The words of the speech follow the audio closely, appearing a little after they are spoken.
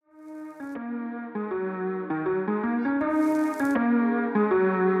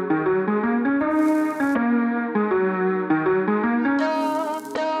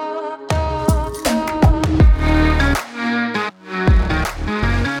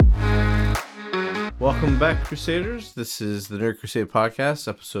Welcome back, Crusaders. This is the Nerd Crusade Podcast,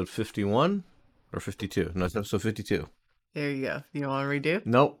 episode 51 or 52. No, it's episode 52. There you go. You want to redo?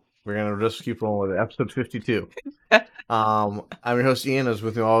 Nope. We're going to just keep rolling with it. Episode 52. I'm your host, Ian. As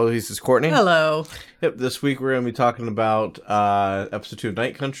with me always is Courtney. Hello. Yep, this week we're going to be talking about episode 2 of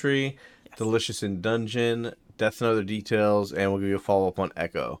Night Country, yes. Delicious in Dungeon, Death and Other Details, and we'll give you a follow-up on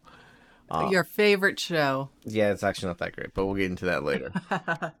Echo. Your favorite show. Yeah, it's actually not that great, but we'll get into that later.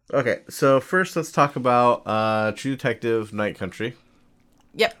 Okay, so first let's talk about True Detective Night Country.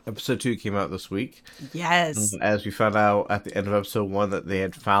 Yep. Episode 2 came out this week. Yes. As we found out at the end of episode 1 that they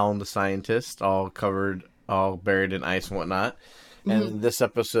had found the scientist all buried in ice and whatnot. And in this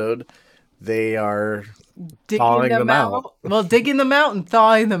episode, they are thawing them out. Well, digging them out and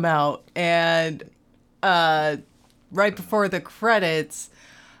thawing them out. And right before the credits,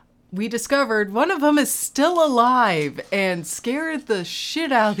 we discovered one of them is still alive and scared the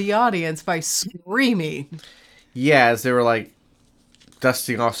shit out of the audience by screaming. Yeah, as they were like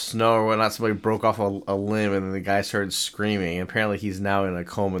dusting off snow or whatnot, somebody broke off a limb and then the guy started screaming. Apparently he's now in a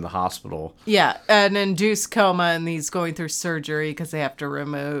coma in the hospital. Yeah, an induced coma, and he's going through surgery because they have to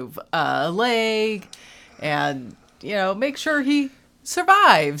remove a leg and, make sure he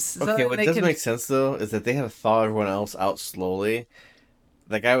survives. Okay, what doesn't make sense though is that they had to thaw everyone else out slowly.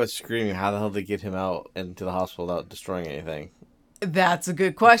 That guy was screaming. How the hell did they get him out into the hospital without destroying anything? That's a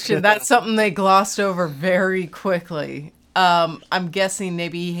good question. That's something they glossed over very quickly. I'm guessing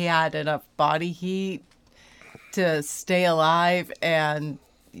maybe he had enough body heat to stay alive and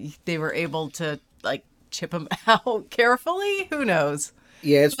they were able to chip him out carefully. Who knows?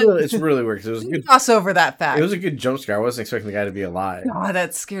 Yeah, it's really weird because it was good. Gloss over that fact. It was a good jump scare. I wasn't expecting the guy to be alive. God,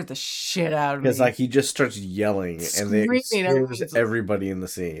 that scared the shit out of me. Because he just starts yelling and it scares everybody in the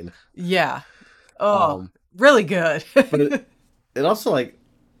scene. Yeah. Oh, really good. But it also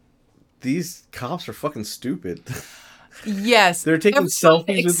these cops are fucking stupid. Yes. They're taking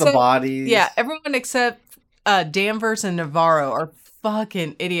selfies with the bodies. Yeah, everyone except Danvers and Navarro are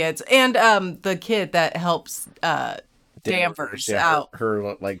fucking idiots. And the kid that helps Danvers out.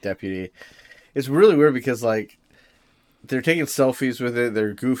 Her deputy. It's really weird because they're taking selfies with it,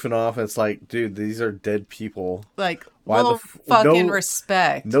 they're goofing off, and it's dude, these are dead people. Why fucking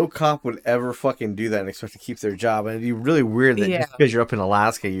respect. No cop would ever fucking do that and expect to keep their job. And it'd be really weird that just because you're up in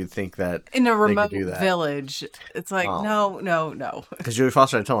Alaska, you'd think that in a remote village. It's no. Because Jodie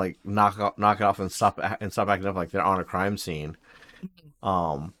Foster had to tell knock it off and stop acting up like they're on a crime scene.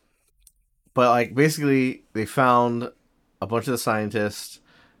 But basically they found a bunch of the scientists.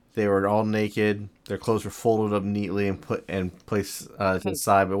 They were all naked. Their clothes were folded up neatly and placed to the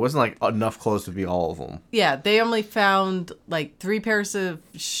side. But it wasn't enough clothes to be all of them. Yeah, they only found 3 pairs of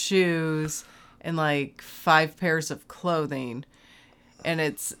shoes and 5 pairs of clothing. And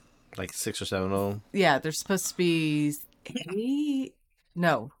it's 6 or 7 of them. Yeah, there's supposed to be 8.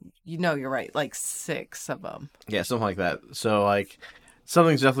 No, you're right. 6 of them. Yeah, something like that. So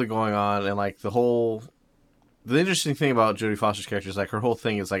something's definitely going on, and the interesting thing about Jodie Foster's character is her whole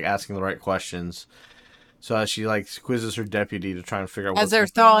thing is asking the right questions. So as she quizzes her deputy to try and figure out as they're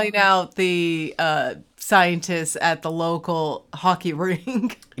thawing out the scientists at the local hockey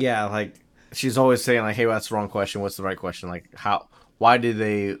rink. Yeah, she's always saying hey, well, that's the wrong question. What's the right question? Why did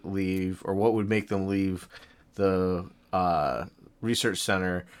they leave, or what would make them leave the research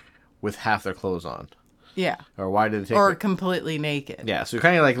center with half their clothes on? Yeah. Or why did it take... Or completely naked. Yeah, so you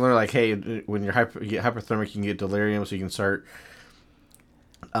kind of learn, hey, when you're get hypothermic, you can get delirium, so you can start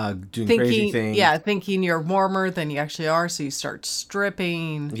doing crazy things. Yeah, thinking you're warmer than you actually are, so you start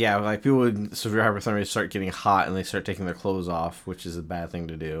stripping. Yeah, people with severe hypothermia start getting hot, and they start taking their clothes off, which is a bad thing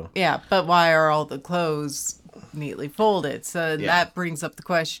to do. Yeah, but why are all the clothes neatly folded? So that brings up the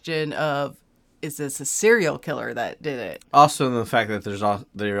question of, is this a serial killer that did it? Also, the fact that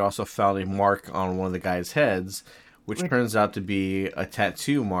they also found a mark on one of the guy's heads, which turns out to be a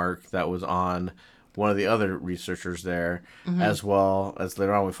tattoo mark that was on one of the other researchers there, as well as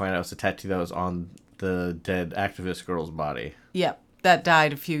later on we find out it's a tattoo that was on the dead activist girl's body. Yep, that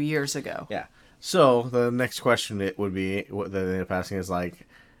died a few years ago. Yeah. So the next question would be, what they end up asking is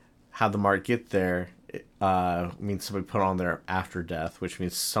how'd the mark get there? Means somebody put on there after death, which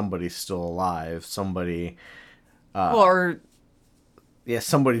means somebody's still alive. Somebody, somebody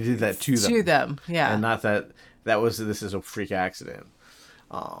did that to them. To them, yeah, and not this is a freak accident.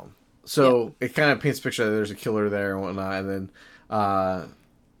 It kind of paints a picture that there's a killer there and whatnot, and then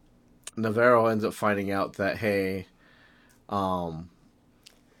Navarro ends up finding out that one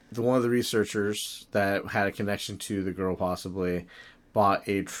of the researchers that had a connection to the girl possibly bought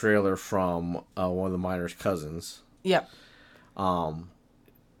a trailer from one of the miner's cousins. Yep.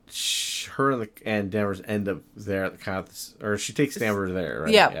 her and Danvers end up there at the kind of, or she takes Danvers there,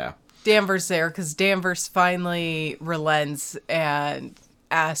 right? Yeah. Danvers there because Danvers finally relents and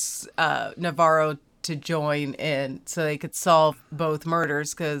asks Navarro to join in so they could solve both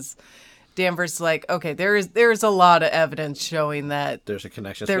murders because Danvers is like, okay, there's a lot of evidence showing that there's a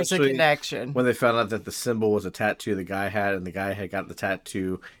connection. There's a connection. When they found out that the symbol was a tattoo the guy had, and the guy had got the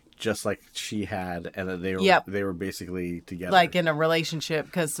tattoo just like she had, and that they were basically together, like in a relationship,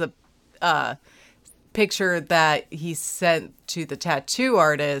 because the picture that he sent to the tattoo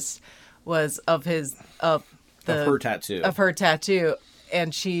artist was of her tattoo,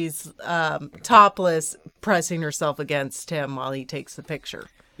 and she's topless, pressing herself against him while he takes the picture.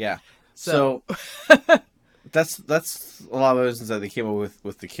 Yeah. So that's a lot of evidence that they came up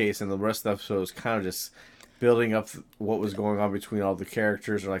with the case, and the rest of the episode was kind of just building up what was going on between all the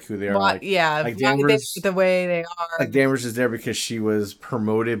characters, or like who they are. Like Danvers, the way they are. Like Danvers is there because she was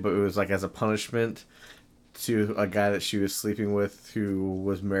promoted, but it was like as a punishment to a guy that she was sleeping with who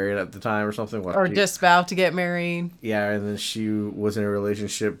was married at the time or something. Or just about to get married. Yeah, and then she was in a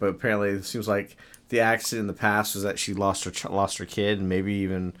relationship, but apparently it seems like the accident in the past was that she lost her kid and maybe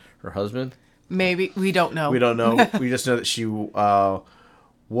even her husband. Maybe. We don't know. We don't know. We just know that she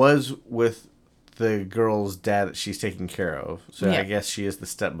was with the girl's dad that she's taking care of. So yeah. I guess she is the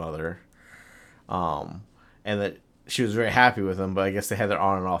stepmother. And that she was very happy with him, but I guess they had their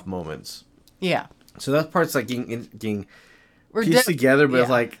on and off moments. Yeah. So that part's like getting pieced together, but it's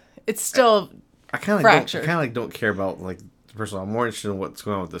like it's still I kind of don't care about like the person. I'm more interested in what's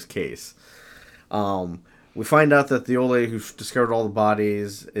going on with this case. We find out that the old lady who discovered all the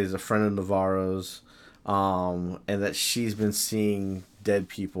bodies is a friend of Navarro's, and that she's been seeing dead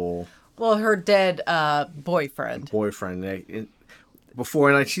people. Well, her dead boyfriend. Before,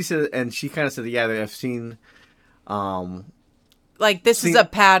 and like she said, and she kind of said, yeah, I've seen. Like this is a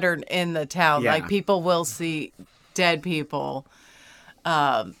pattern in the town. Yeah. Like people will see dead people,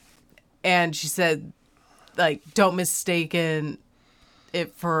 and she said, like, don't mistaken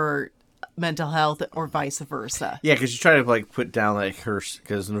it for mental health or vice versa. Yeah, because she tried to like put down like her,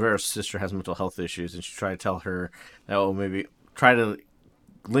 because Navarro's sister has mental health issues, and she tried to tell her that maybe try to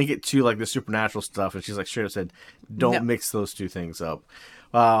link it to like the supernatural stuff, and she's like straight up said, don't mix those two things up.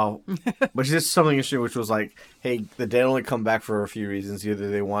 But she did something interesting, which was like, hey, the dead only come back for a few reasons. Either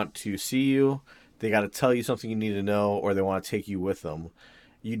they want to see you, they got to tell you something you need to know, or they want to take you with them.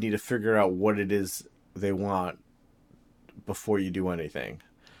 You need to figure out what it is they want before you do anything.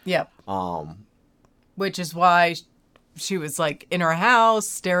 Yep. Which is why she was like in her house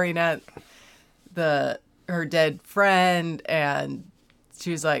staring at her dead friend, and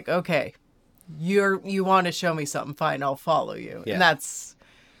she was like, okay, you want to show me something, fine, I'll follow you. Yeah. And that's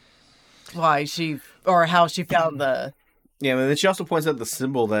why how she found the... Yeah, and then she also points out the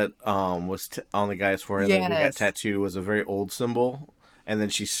symbol that was on the guy's forehead that got tattooed was a very old symbol, and then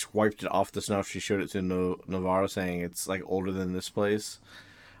she swiped it off the snuff. She showed it to Navarro, saying it's like older than this place.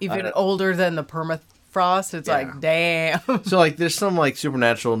 Even older than the permafrost. It's like, damn. So like there's some like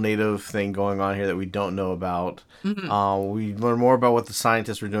supernatural native thing going on here that we don't know about. Mm-hmm. We learn more about what the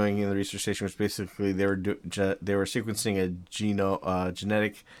scientists were doing in the research station, which basically they were sequencing a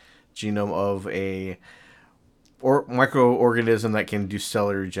genetic genome of a microorganism that can do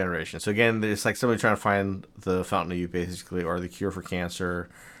cellular regeneration. So again, it's like somebody trying to find the fountain of youth, basically, or the cure for cancer.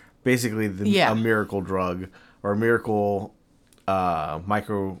 Basically, a miracle drug or a miracle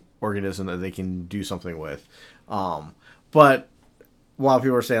microorganism that they can do something with. But while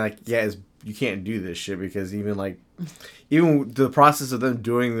people are saying like, you can't do this shit because even the process of them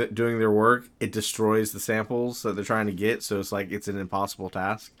doing their work, it destroys the samples that they're trying to get. So it's like it's an impossible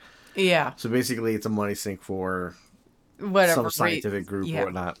task. Yeah. So basically, it's a money sink for whatever some scientific group or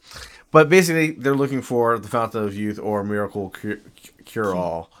whatnot. But basically, they're looking for the fountain of youth or miracle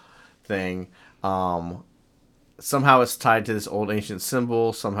cure-all thing. Somehow it's tied to this old ancient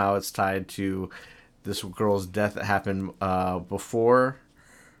symbol. Somehow it's tied to this girl's death that happened before.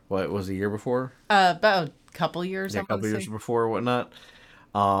 What was a year before? About a couple years. Yeah, a couple years before or whatnot.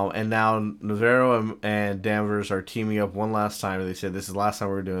 And now Navarro and Danvers are teaming up one last time. They said, this is the last time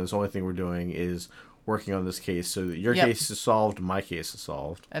we're doing this. The only thing we're doing is working on this case. So that your case is solved, my case is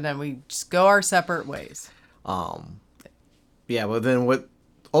solved. And then we just go our separate ways. Yeah, but then what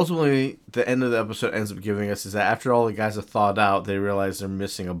ultimately the end of the episode ends up giving us is that after all the guys have thawed out, they realize they're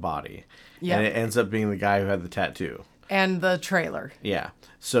missing a body. Yeah. And it ends up being the guy who had the tattoo. And the trailer. Yeah.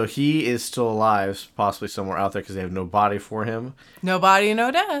 So he is still alive, possibly somewhere out there because they have no body for him. No body, no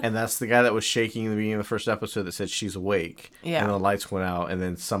death. And that's the guy that was shaking in the beginning of the first episode that said she's awake. Yeah. And the lights went out, and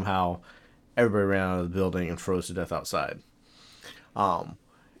then somehow everybody ran out of the building and froze to death outside.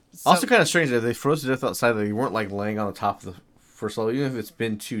 Also, So kind of strange that they froze to death outside. They weren't like laying on the top of the first level. Even if it's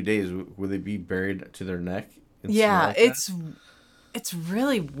been 2 days, would they be buried to their neck in snow yeah, like that? it's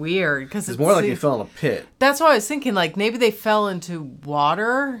really weird because It's more it's like they fell in a pit. that's what I was thinking. Like maybe they fell into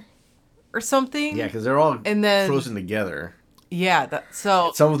water or Yeah, something, because they're all and then frozen together. yeah, that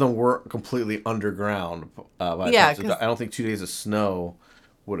so Some of them weren't completely underground by the yeah, time. So because I don't think 2 days of snow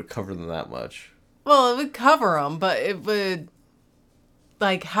would have covered them that much. well, it would cover them, but it would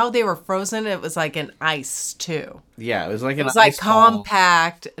like how they were frozen. It was like an ice too. Yeah, it was like It an was like ice fall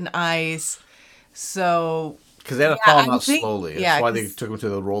compact and ice. So because they had yeah, to thaw them I'm out think slowly. That's yeah, why they 'cause took them to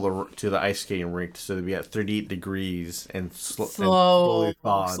the to the ice skating rink so they'd be at 38 degrees and slow, slowly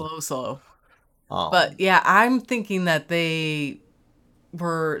thawed. slow, slow. But Um, yeah, I'm thinking that they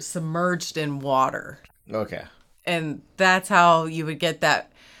were submerged in water. okay. And that's how you would get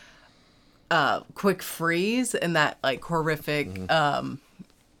that quick freeze and that like horrific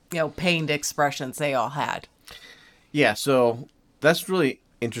pained expressions they all had. Yeah, so that's really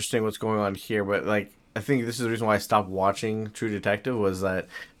interesting what's going on here, but like I think this is the reason why I stopped watching True Detective was that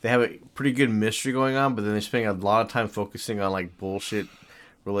they have a pretty good mystery going on, but then they're spending a lot of time focusing on like bullshit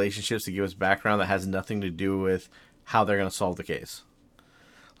relationships to give us background that has nothing to do with how they're gonna solve the case.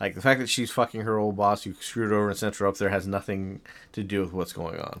 Like the fact that she's fucking her old boss who screwed her over and sent her up there has nothing to do with what's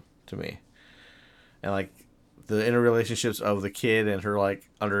going on to me. And like the interrelationships of the kid and her like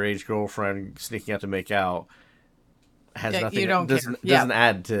underage girlfriend sneaking out to make out has Yeah, nothing you don't care. Yeah. doesn't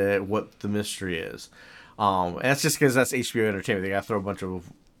add to what the mystery is. And that's just because that's HBO Entertainment. They got to throw a bunch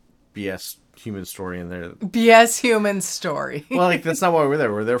of BS human story in there. BS human story. Well, like that's not why we're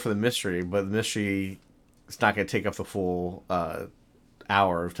there. We're there for the mystery, but the mystery is not going to take up the full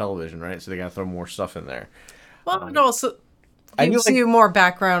hour of television, right? So they got to throw more stuff in there. Well, it also I do gives like, you more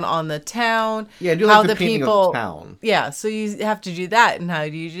background on the town. yeah, I do How like the the painting of the people. town. Yeah, so you have to do that. And how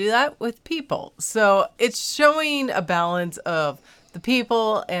do you do that? With people. So it's showing a balance of the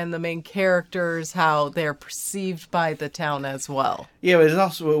people and the main characters, how they're perceived by the town as well. Yeah, but it's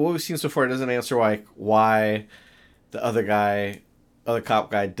also what we've seen so far. It doesn't answer why the other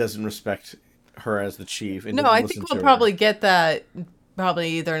cop guy, doesn't respect her as the chief and No, doesn't I listen think to we'll her. probably get that probably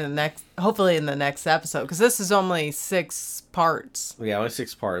either in the next, hopefully in the next episode, because this is only 6 parts. Yeah, only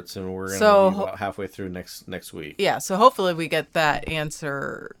 6 parts, and we're gonna So be about halfway through next week. yeah, so hopefully we get that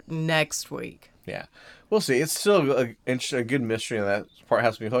answer next week. Yeah, we'll see. It's still a good mystery, and that part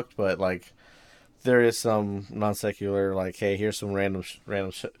has me hooked. But like, there is some non secular, like, hey, here's some random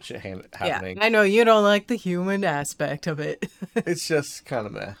shit happening. Yeah, I know you don't like the human aspect of it. It's just kind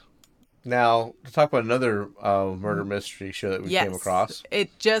of meh. Now to talk about another murder mystery show that we came Yes, across.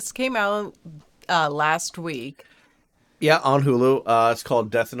 it just came out last week. Yeah, on Hulu. It's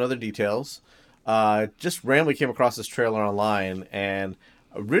called Death and Other Details. Just randomly came across this trailer online, and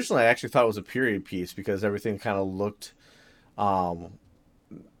originally I actually thought it was a period piece because everything kind of looked.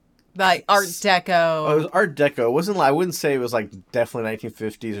 Like Art Oh, it was Deco. Art Deco. It wasn't. I wouldn't say it was like definitely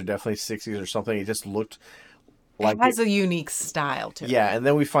 1950s or definitely 60s or something. It just looked It like has a unique style to it. yeah. And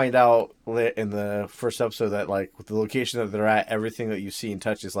then we find out in the first episode that like with the location that they're at, everything that you see and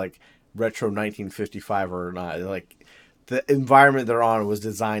touch is like retro 1955 or not. Like the environment they're on was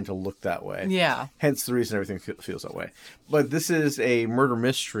designed to look that way. Yeah. Hence the reason everything feels that way. But this is a murder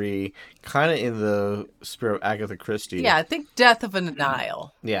mystery, kind of in the spirit of Agatha Christie. Yeah, I think Death of a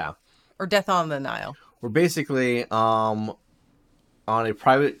Nile. Yeah. Or Death on the Nile. We're basically on a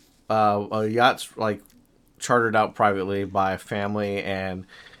private a yacht's like chartered out privately by a family and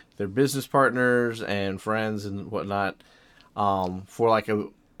their business partners and friends and whatnot for like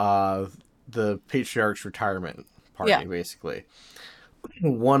a the patriarch's retirement party, Yeah. basically.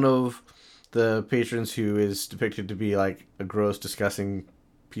 One of the patrons, who is depicted to be like a gross, disgusting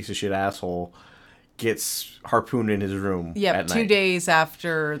piece of shit asshole, gets harpooned in his room Yep, at 2 night. days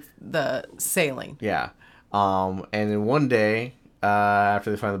after the sailing. Yeah. And then one day, after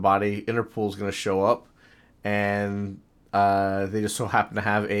they find the body, Interpol's going to show up, and they just so happen to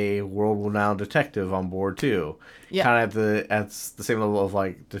have a world-renowned detective on board too. Yeah. Kind of at the same level of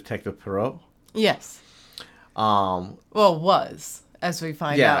like Detective Perot. Yes. Well, was, as we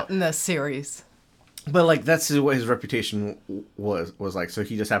find Yeah. out in the series. But like that's what his reputation was like. So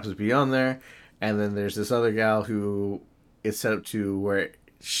he just happens to be on there, and then there's this other gal who is set up to where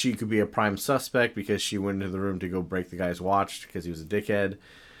she could be a prime suspect because she went into the room to go break the guy's watch because he was a dickhead.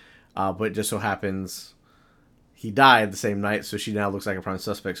 But it just so happens he died the same night, so she now looks like a prime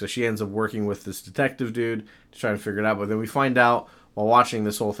suspect. So she ends up working with this detective dude to try to figure it out. But then we find out while watching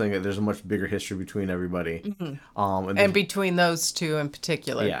this whole thing that there's a much bigger history between everybody. And between those two in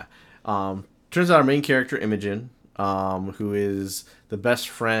particular. yeah. Turns out our main character, Imogen, who is the best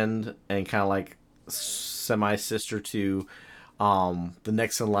friend and kind of like semi-sister to the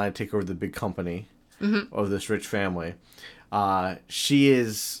next in line to take over the big company of this rich family. She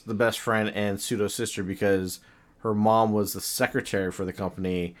is the best friend and pseudo-sister because her mom was the secretary for the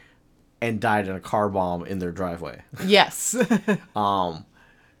company and died in a car bomb in their driveway. Yes.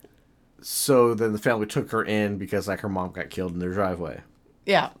 So then the family took her in because like her mom got killed in their driveway.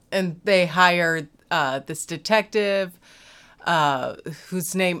 Yeah, and they hired this detective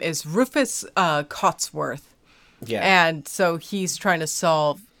whose name is Rufus Cotsworth. Yeah. And so he's trying to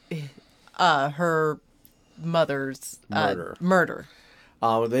solve her mother's murder.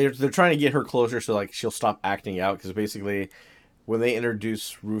 They're trying to get her closure so like she'll stop acting out because basically when they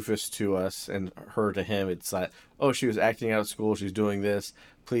introduce Rufus to us and her to him, it's like, oh, she was acting out at school, she's doing this.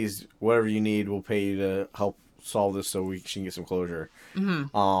 Please, whatever you need, we'll pay you to help solve this so she can get some closure.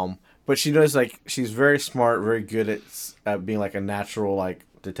 But she does like she's very smart, very good at being like a natural like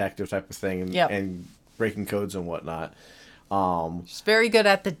detective type of thing and breaking codes and whatnot. She's very good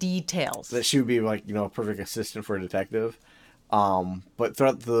at the details. That she would be like a perfect assistant for a detective. But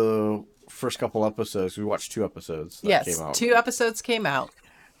throughout the first couple episodes, we watched 2 episodes that came out. 2 episodes came out.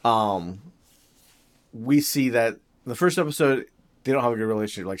 We see that the first episode they don't have a good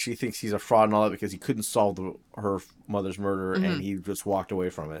relationship. Like she thinks he's a fraud and all that because he couldn't solve her mother's murder and he just walked away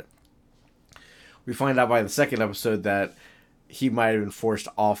from it. We find out by the second episode that he might have been forced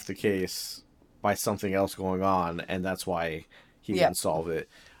off the case by something else going on, and that's why he didn't solve it.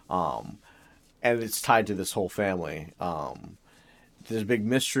 And it's tied to this whole family. There's a big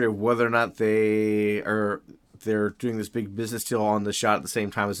mystery of whether or not they're doing this big business deal on the shot at the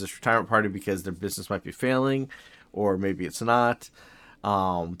same time as this retirement party because their business might be failing, or maybe it's not.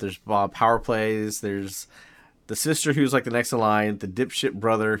 There's power plays. There's the sister who's like the next in line, the dipshit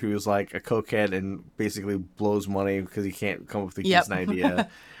brother who's like a cokehead and basically blows money because he can't come up with a decent idea.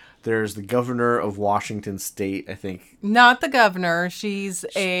 There's the governor of Washington State, I think. Not the governor. She's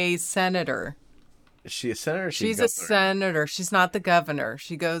a senator. Is she a senator? Or She's a senator. She's not the governor.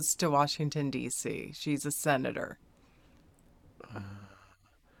 She goes to Washington, D.C. She's a senator.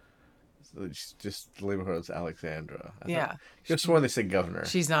 Just label her as Alexandra. Yeah. Just when they say governor.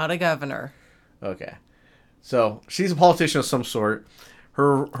 She's not a governor. Okay. So she's a politician of some sort.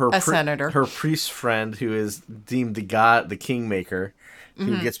 Her senator. Her priest friend, who is deemed the god, the kingmaker,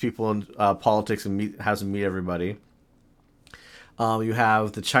 who gets people in politics and has them meet everybody. You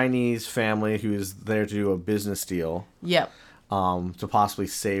have the Chinese family who is there to do a business deal. Yep. To possibly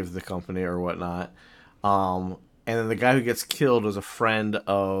save the company or whatnot. And then the guy who gets killed was a friend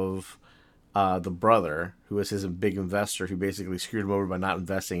of the brother, who was his big investor, who basically screwed him over by not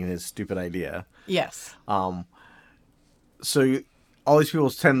investing in his stupid idea. Yes. So all these people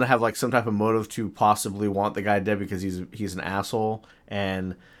tend to have like some type of motive to possibly want the guy dead because he's an asshole,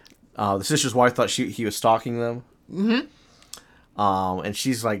 and the sister's wife thought he was stalking them. And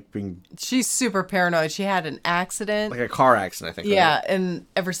she's like she's super paranoid. She had an accident, like a car accident, I think. Yeah, right? and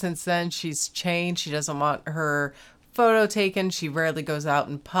ever since then she's changed. She doesn't want her photo taken. She rarely goes out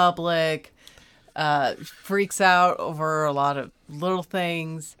in public. Freaks out over a lot of little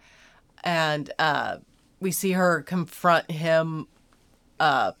things, and we see her confront him.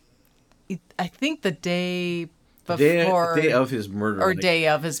 I think the day before, day of his murder, or day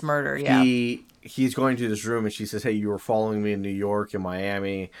of his murder. Yeah, he's going to this room, and she says, "Hey, you were following me in New York and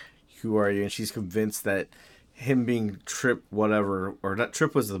Miami. Who are you?" And she's convinced that him being Trip, whatever, or not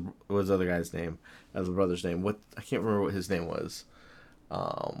Trip was the other guy's name, the brother's name. What, I can't remember what his name was.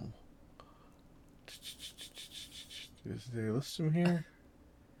 Did they list him here?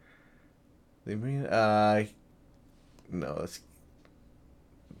 They mean no, it's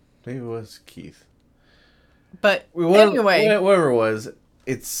maybe it was Keith. But anyway, whatever it was,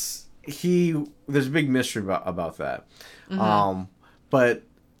 there's a big mystery about that. But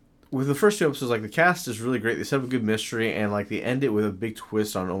with the first 2 episodes, like the cast is really great. They set up a good mystery, and like they end it with a big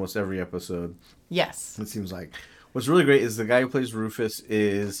twist on almost every episode. Yes, it seems like. What's really great is the guy who plays Rufus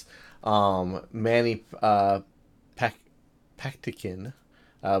is Manny Patinkin.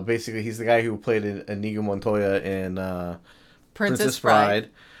 Basically, he's the guy who played Inigo Montoya in Princess Bride.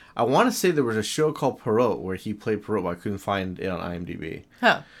 I want to say there was a show called Perot where he played Perot, but I couldn't find it on IMDb.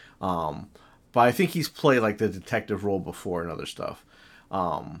 Huh. But I think he's played like the detective role before and other stuff.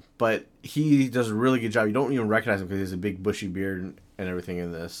 But he does a really good job. You don't even recognize him because he has a big bushy beard and everything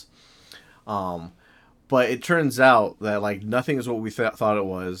in this. But it turns out that like nothing is what we thought it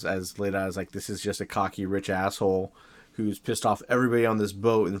was, as laid out as like this is just a cocky rich asshole who's pissed off everybody on this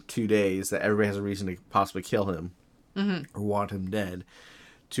boat in 2 days, that everybody has a reason to possibly kill him or want him dead.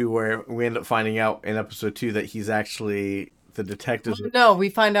 to where we end up finding out in episode 2 that he's actually the detective's No, we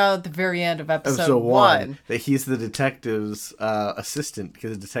find out at the very end of episode one 1 that he's the detective's assistant,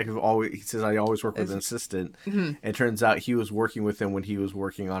 because the detective always, he says, I always work with an assistant. And it turns out he was working with him when he was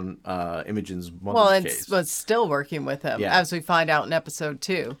working on Imogen's mother's case. Was still working with him, as we find out in episode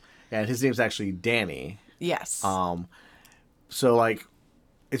 2. And his name's actually Danny. Yes. So like,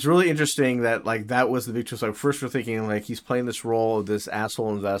 it's really interesting that like that was the big twist. Like first we're thinking like he's playing this role of this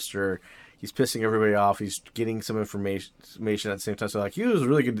asshole investor. He's pissing everybody off. He's getting some information at the same time. So like he was a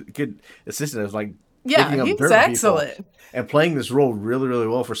really good assistant. It was like he was excellent and playing this role really, really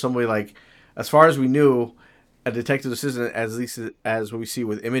well for somebody like, as far as we knew, a detective assistant, at least as what we see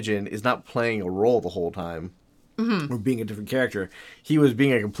with Imogen, is not playing a role the whole time or being a different character. He was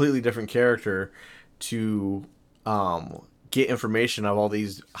being a completely different character to get information of all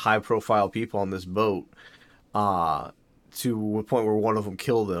these high profile people on this boat to a point where one of them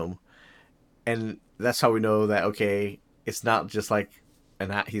killed him. And that's how we know that, okay, it's not just like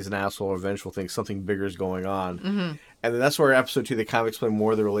he's an asshole or vengeful thing. Something bigger is going on. And then that's where episode 2, they kind of explain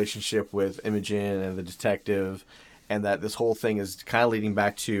more of the relationship with Imogen and the detective, and that this whole thing is kind of leading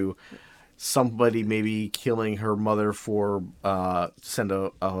back to somebody maybe killing her mother for send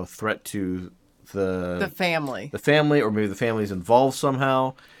a threat to the family, or maybe the family's involved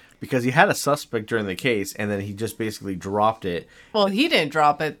somehow, because he had a suspect during the case and then he just basically dropped it. Well, he didn't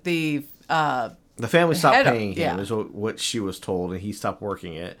drop it. The family stopped paying him is what she was told, and he stopped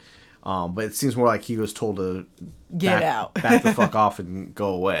working it. But it seems more like he was told to out, back the fuck off and go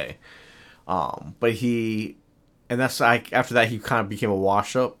away. But that's like after that he kind of became a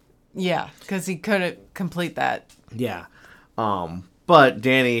wash up. Yeah, because he couldn't complete that. Yeah. But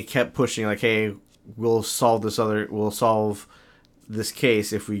Danny kept pushing, like, hey, we'll solve this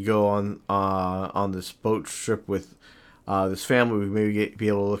case if we go on this boat trip with this family. We maybe be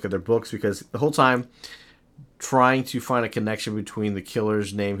able to look at their books, because the whole time trying to find a connection between the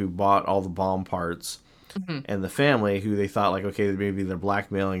killer's name who bought all the bomb parts and the family, who they thought, like, okay, maybe they're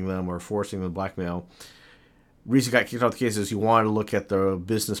blackmailing them or forcing them to blackmail. Reason got kicked off the case is he wanted to look at the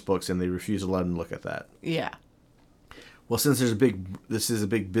business books, and they refused to let him look at that. Yeah. Well, since this is a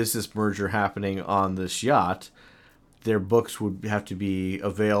big business merger happening on this yacht, their books would have to be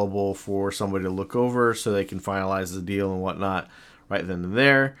available for somebody to look over so they can finalize the deal and whatnot right then and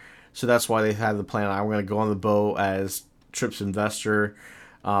there. So that's why they had the plan. I'm going to go on the boat as Tripp's investor,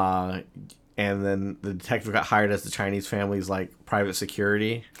 and then the detective got hired as the Chinese family's like private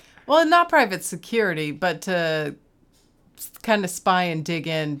security. Well, not private security, but to kind of spy and dig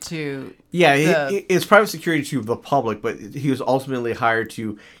into. Yeah, it's private security to the public, but he was ultimately hired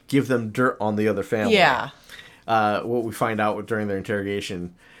to give them dirt on the other family. Yeah. What we find out during their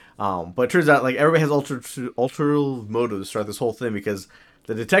interrogation. But it turns out like everybody has ulterior motives throughout this whole thing, because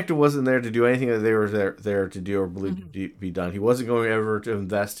the detective wasn't there to do anything that they were there to do or believed to be done. He wasn't going ever to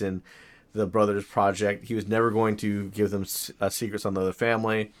invest in the brothers' project. He was never going to give them secrets on the other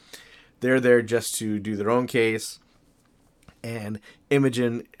family. They're there just to do their own case. And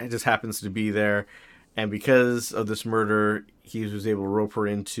Imogen just happens to be there. And because of this murder, he was able to rope her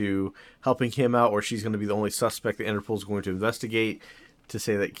into helping him out, or she's going to be the only suspect that Interpol is going to investigate to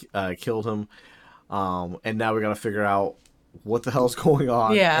say that killed him. And now we got to figure out what the hell's going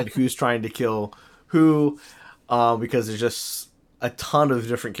on and who's trying to kill who, because there's just a ton of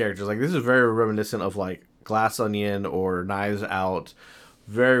different characters. Like, this is very reminiscent of like Glass Onion or Knives Out.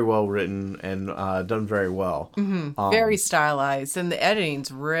 Very well written and done very well. Very stylized, and the editing's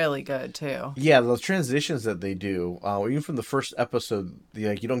really good too. Yeah, those transitions that they do, even from the first episode,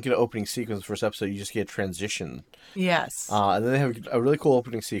 you don't get an opening sequence in the first episode, you just get a transition. Yes. And then they have a really cool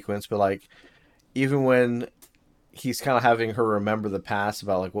opening sequence, but like, even when he's kind of having her remember the past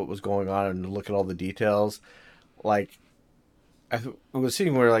about like what was going on and look at all the details, like, it was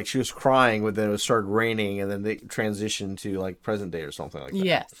seeing where like she was crying, but then it started raining, and then they transitioned to like present day or something like that.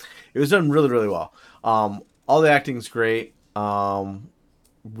 Yes, it was done really, really well. All the acting's great.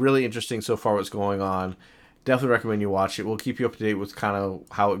 Really interesting so far what's going on. Definitely recommend you watch it. We'll keep you up to date with kind of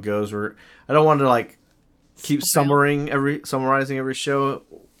how it goes. I don't want to like keep summarizing every show.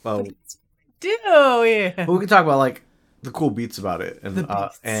 But we can talk about like the cool beats about it and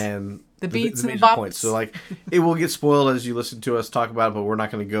the beats the and major bops. points. So like it will get spoiled as you listen to us talk about it, but we're not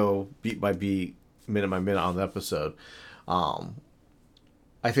going to go beat by beat, minute by minute on the episode.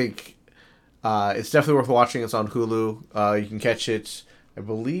 I think it's definitely worth watching. It's on Hulu. You can catch it. I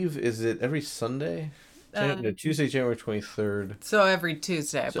believe, is it every Sunday? Tuesday, January 23rd. So every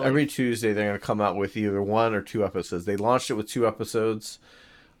Tuesday. Every Tuesday they're going to come out with either 1 or 2 episodes. They launched it with 2 episodes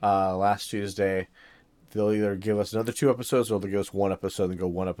last Tuesday. they'll either give us another 2 episodes or they'll give us 1 episode and go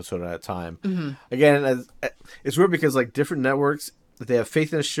 1 episode at a time. Mm-hmm. Again, it's weird because like different networks, if they have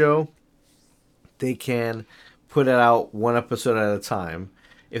faith in a show, they can put it out 1 episode at a time.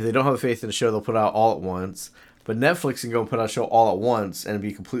 If they don't have faith in the show, they'll put it out all at once. But Netflix can go and put out a show all at once and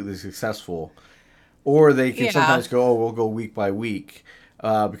be completely successful. Or they can sometimes go, oh, we'll go week by week.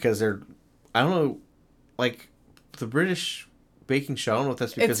 Because they're, I don't know, like the British baking show, I don't know if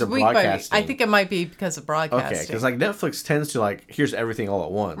that's because they're broadcasting. I think it might be because of broadcasting. Okay, because like Netflix tends to like, here's everything all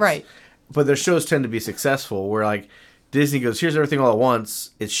at once. Right. But their shows tend to be successful where like Disney goes, here's everything all at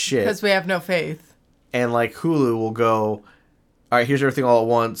once. It's shit. Because we have no faith. And like Hulu will go, all right, here's everything all at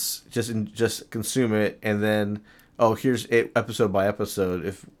once. Just consume it, and then here's it episode by episode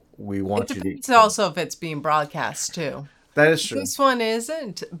if we want to. It depends also if it's being broadcast too. That is true. This one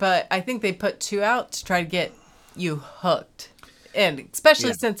isn't, but I think they put 2 out to try to get you hooked, and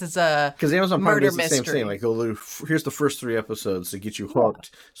especially since it's a because Amazon Prime does the same mystery. thing. Like they'll do, here's the first 3 episodes to get you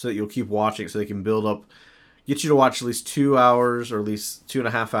hooked, so that you'll keep watching, so they can build up. Get you to watch at least 2 hours or at least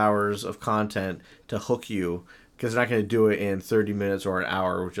 2.5 hours of content to hook you, because they're not going to do it in 30 minutes or an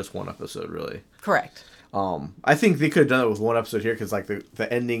hour with just 1 episode, really. Correct. I think they could have done it with 1 episode here, because like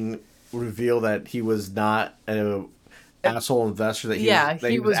the ending reveal that he was not an asshole investor, that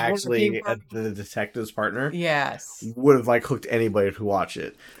he was actually the detective's partner. Yes. Would have like hooked anybody to watch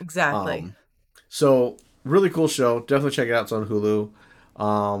it. Exactly. So really cool show. Definitely check it out. It's on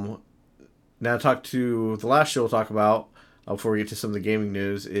Hulu. Now, the last show we'll talk about before we get to some of the gaming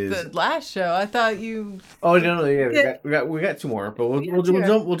news is the last show. I thought you. Oh no, yeah, we got 2 more, but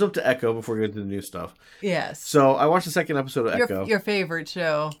we'll jump to Echo before we get to the new stuff. Yes. So I watched the second episode of Echo. Your favorite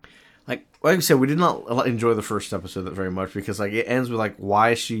show. Like I said, we did not enjoy the first episode that very much, because like it ends with like,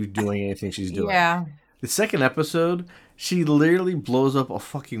 why is she doing anything she's doing? Yeah. The second episode, she literally blows up a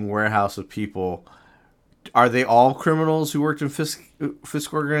fucking warehouse of people. Are they all criminals who worked in Fisk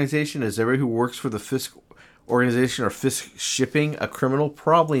organization? Is everybody who works for the Fisk organization or Fisk shipping a criminal?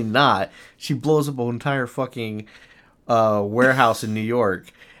 Probably not. She blows up an entire fucking warehouse in New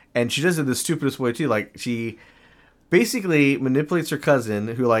York, and she does it the stupidest way too. Like she basically manipulates her cousin,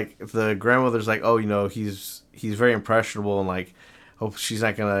 who like the grandmother's like, oh, he's very impressionable, and like hope she's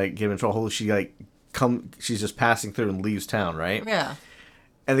not gonna get him in trouble. She's just passing through and leaves town, right? Yeah.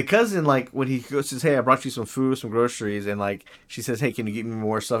 And the cousin, like, when he goes, says, hey, I brought you some food, some groceries, and, like, she says, hey, can you get me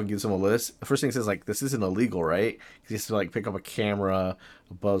more stuff and gives him a list? The first thing he says, like, this isn't illegal, right? Because he has to, like, pick up a camera,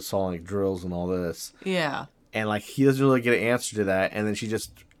 a buzzsaw, like, drills and all this. Yeah. And, like, he doesn't really get an answer to that, and then she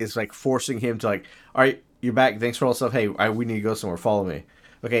just is, like, forcing him to, like, all right, you're back, thanks for all the stuff, hey, we need to go somewhere, follow me.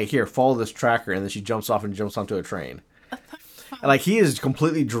 Okay, here, follow this tracker, and then she jumps off and jumps onto a train. And, like, he is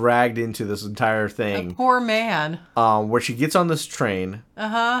completely dragged into this entire thing. A poor man. Where she gets on this train.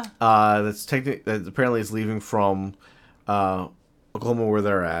 That apparently is leaving from Oklahoma, where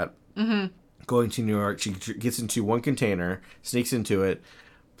they're at. Mm-hmm. Going to New York. She gets into one container, sneaks into it,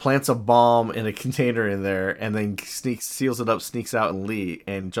 plants a bomb in a container in there, and then seals it up, sneaks out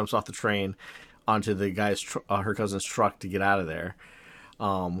and jumps off the train onto the guy's her cousin's truck to get out of there.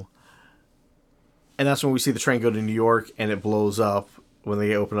 And that's when we see the train go to New York, and it blows up when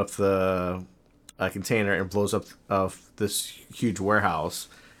they open up the container, and blows up this huge warehouse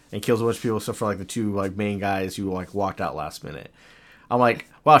and kills a bunch of people, except for like the 2 like main guys who like walked out last minute. I'm like,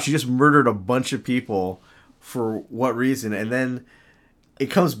 wow, she just murdered a bunch of people for what reason? And then it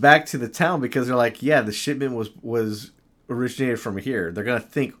comes back to the town because they're like, yeah, the shipment was originated from here. They're gonna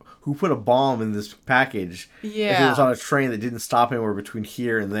think, who put a bomb in this package? Yeah, if it was on a train that didn't stop anywhere between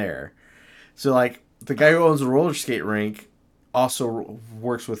here and there. So like, the guy who owns the roller skate rink also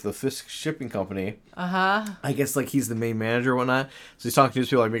works with the Fisk shipping company. I guess like he's the main manager or whatnot. So he's talking to these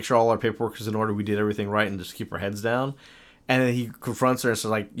people like, make sure all our paperwork is in order, we did everything right, and just keep our heads down. And then he confronts her and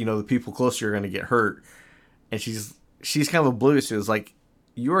says like, the people close to you are going to get hurt. And she's kind of oblivious to it. It's like,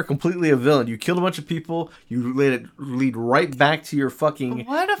 you are completely a villain. You killed a bunch of people. You let it lead right back to your fucking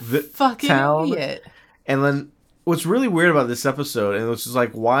fucking town. Idiot. And then what's really weird about this episode, and which is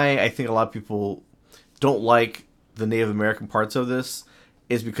like why I think a lot of people don't like the Native American parts of this,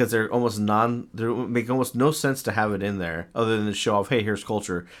 is because they make almost no sense to have it in there other than to show off, hey, here's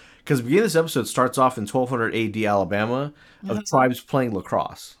culture. Because the beginning of this episode starts off in 1200 AD Alabama of tribes playing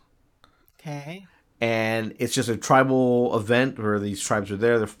lacrosse. Okay. And it's just a tribal event where these tribes are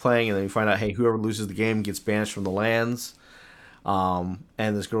there, they're playing, and then you find out, hey, whoever loses the game gets banished from the lands. And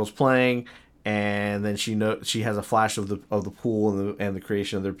this girl's playing, and then she has a flash of the pool and the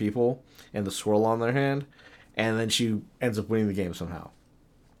creation of their people and the swirl on their hand, and then she ends up winning the game somehow.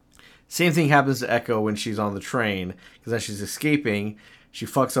 Same thing happens to Echo when she's on the train, because as she's escaping, she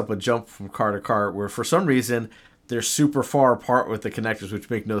fucks up a jump from car to car where for some reason they're super far apart with the connectors, which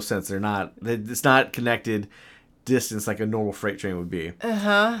make no sense. They're not. It's not connected distance like a normal freight train would be.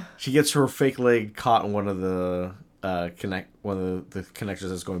 She gets her fake leg caught in one of the the connectors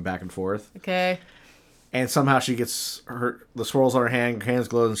that's going back and forth. Okay. And somehow she gets the swirls on her hands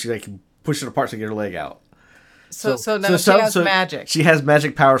glow, and she like pushes it apart to get her leg out. So now she has magic. She has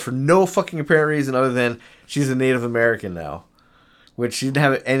magic powers for no fucking apparent reason other than she's a Native American now, which she didn't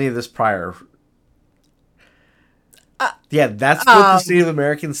have any of this prior. Yeah, that's what the Native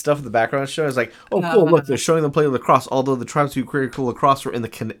American stuff in the background show is like. Oh, cool! Look, they're showing them playing lacrosse. Although the tribes who created lacrosse were in the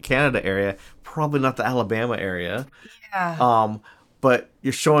Canada area, probably not the Alabama area. Yeah. But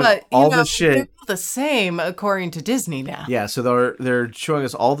you're showing all this shit. They're the same according to Disney now. Yeah, so they're showing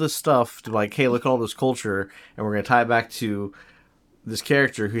us all this stuff to like, hey, look at all this culture, and we're gonna tie it back to this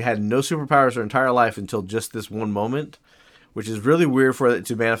character who had no superpowers her entire life until just this one moment, which is really weird for it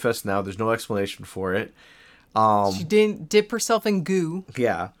to manifest now. There's no explanation for it. She didn't dip herself in goo.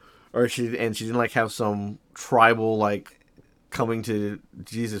 Yeah, or she didn't like have some tribal like coming to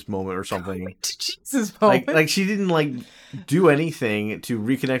Jesus moment or something. Coming to Jesus moment. Like she didn't like do anything to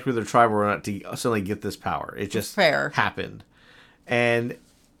reconnect with her tribe or not to suddenly get this power. It just happened, and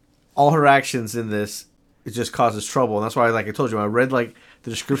all her actions in this it just causes trouble, and that's why like I told you when I read like the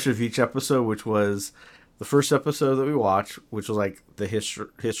description of each episode, which was the first episode that we watched, which was like the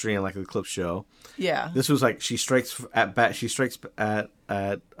history and like the clip show. Yeah. This was like she strikes at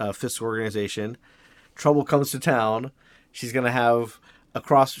Fisk's organization. Trouble comes to town. She's gonna have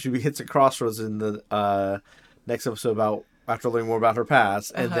she hits a crossroads in the next episode about after learning more about her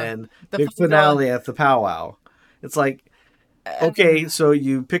past, and then the big finale at the powwow. It's like, okay, so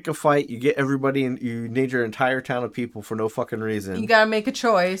you pick a fight, you get everybody, and you need your entire town of people for no fucking reason. You gotta make a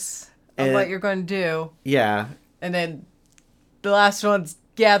choice of what you're going to do. Yeah. And then the last one's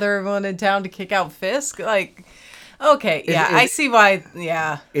gather everyone in town to kick out Fisk. Like, okay, yeah, I see why.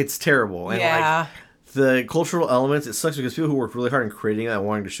 Yeah, it's terrible. And like, the cultural elements, it sucks because people who work really hard in creating that and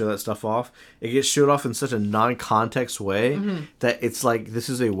wanting to show that stuff off, it gets showed off in such a non-context way that it's like, this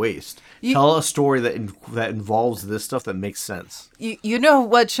is a waste. Tell a story that involves this stuff that makes sense. You know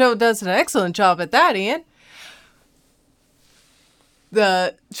what show does an excellent job at that, Ian?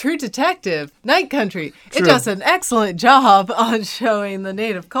 The True Detective, Night Country. True. It does an excellent job on showing the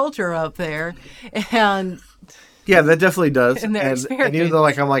native culture up there. And yeah, that definitely does. And even though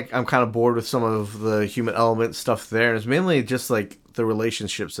I'm kind of bored with some of the human element stuff there, and it's mainly just like the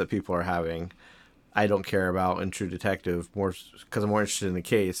relationships that people are having. I don't care about in True Detective more because I'm more interested in the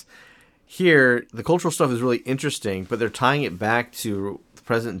case. Here, the cultural stuff is really interesting, but they're tying it back to the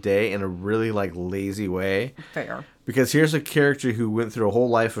present day in a really like lazy way. Fair. Because here's a character who went through a whole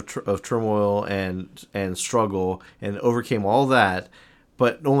life of turmoil and struggle and overcame all that,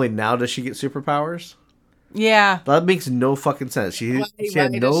 but only now does she get superpowers? Yeah. That makes no fucking sense. Why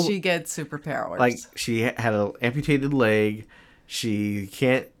does she get superpowers? Like, she had an amputated leg. She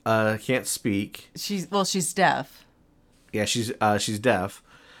can't speak. She's deaf. Yeah, she's deaf.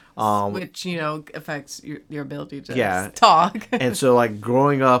 Which, affects your ability to talk. And so, like,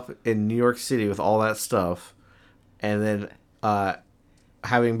 growing up in New York City with all that stuff, and then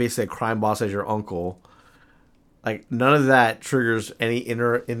having basically a crime boss as your uncle, like, none of that triggers any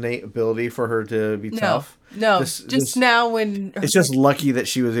innate ability for her to be tough. No, now when... It's just lucky that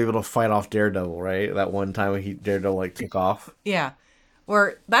she was able to fight off Daredevil, right? That one time when Daredevil, like, took off. Yeah.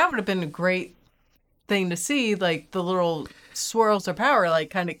 Or that would have been a great thing to see, like, the little swirls of power,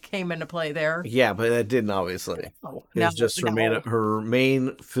 like, kind of came into play there. Yeah, but that didn't, obviously. No, it was just her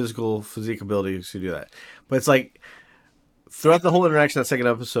main physique ability to do that. But it's like, throughout the whole interaction in that second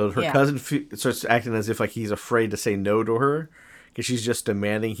episode, her cousin starts acting as if, like, he's afraid to say no to her, because she's just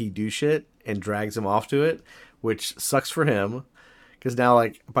demanding he do shit, and drags him off to it, which sucks for him. Because now,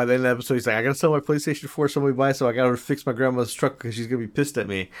 like, by the end of the episode, he's like, I gotta sell my PlayStation 4 somebody buy, so I gotta fix my grandma's truck because she's gonna be pissed at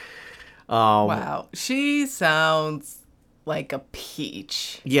me. Wow. She sounds like a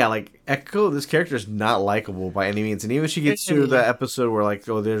peach. Yeah, like, Echo, this character is not likable by any means. And even if she gets to the episode where, like,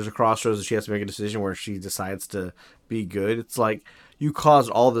 there's a crossroads and she has to make a decision where she decides to be good, it's like, you caused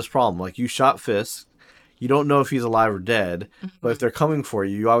all this problem. Like, you shot Fisk. You don't know if he's alive or dead, but if they're coming for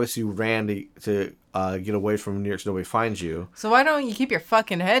you, you obviously ran to get away from New York so nobody finds you. So why don't you keep your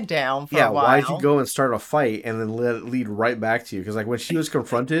fucking head down for a while? Yeah, why'd you go and start a fight and then let it lead right back to you? Because, like, when she was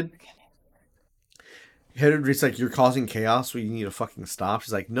confronted, it's like, you're causing chaos, so you need to fucking stop.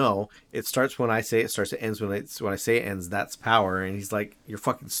 She's like, no, it starts when I say it starts, it ends when I say it ends, that's power. And he's like, you're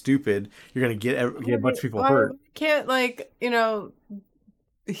fucking stupid. You're going to get a bunch of people hurt. Can't, like,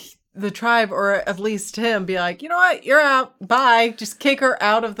 the tribe, or at least him, be like, you know what, you're out, bye. Just kick her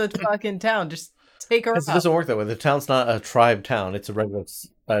out of the fucking town. Just take her Because it out. doesn't work that way. The town's not a tribe town; it's a regular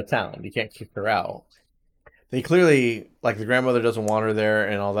town. You can't kick her out. They clearly like the grandmother doesn't want her there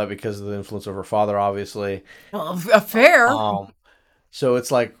and all that because of the influence of her father, obviously. Well, fair. So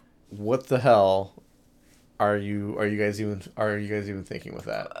it's like, what the hell are you guys even thinking with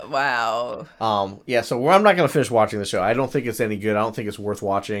that? Wow. Yeah. So I'm not gonna finish watching the show. I don't think it's any good. I don't think it's worth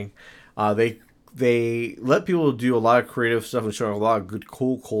watching. They let people do a lot of creative stuff and show a lot of good,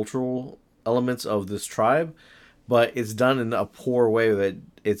 cool cultural elements of this tribe, but it's done in a poor way that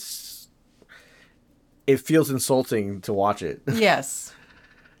it feels insulting to watch it. Yes.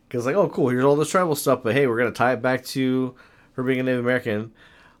 Because like, oh, cool, here's all this tribal stuff, but hey, we're gonna tie it back to her being a Native American.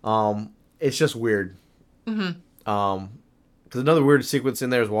 It's just weird. Because another weird sequence in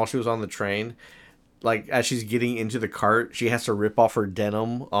there is while she was on the train, like as she's getting into the cart, she has to rip off her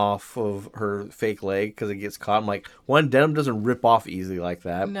denim off of her fake leg because it gets caught. I'm like, one, denim doesn't rip off easily like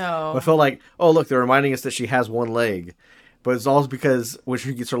that. No. But I felt like, oh look, they're reminding us that she has one leg, but it's also because when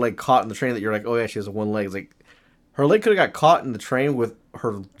she gets her leg caught in the train that you're like, oh yeah, she has one leg. It's like her leg could have got caught in the train with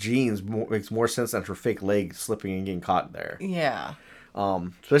her jeans. Makes more sense than her fake leg slipping and getting caught there. Yeah.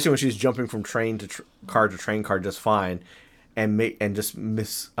 Especially when she's jumping from train to car to train car just fine, and just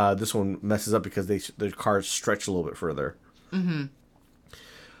miss this one messes up because the cars stretch a little bit further.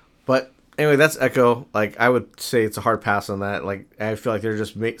 But anyway, that's Echo. Like I would say it's a hard pass on that. Like I feel like they're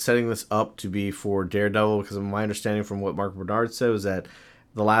just setting this up to be for Daredevil because my understanding from what Mark Bernard said was that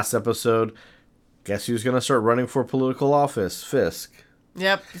the last episode, guess who's going to start running for political office? Fisk.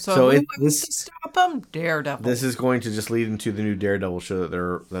 Yep. So who wants to stop him? Daredevil. This is going to just lead into the new Daredevil show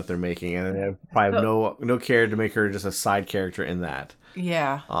that they're making, and they probably have no care to make her just a side character in that.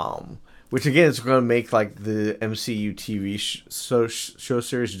 Yeah. Which again is going to make like the MCU TV show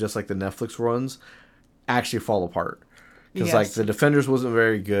series, just like the Netflix runs, actually fall apart. Because like the Defenders wasn't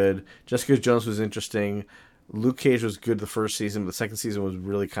very good, Jessica Jones was interesting, Luke Cage was good the first season, but the second season was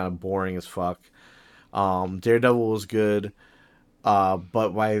really kind of boring as fuck. Daredevil was good. But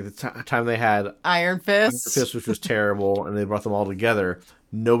by the time they had Iron Fist, which was terrible, and they brought them all together,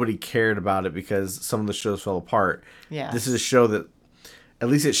 nobody cared about it because some of the shows fell apart. Yeah, this is a show that at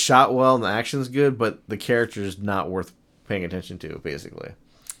least it's shot well and the action's good, but the character is not worth paying attention to, basically.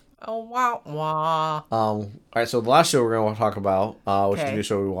 Oh wow, wow. All right, so the last show we're going to talk about, which is a new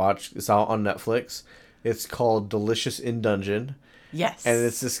show we watched, it's out on Netflix. It's called Delicious in Dungeon. Yes, and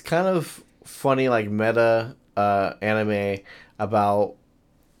it's this kind of funny, like meta anime about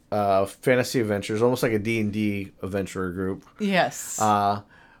fantasy adventures, almost like a D&D adventurer group. Yes.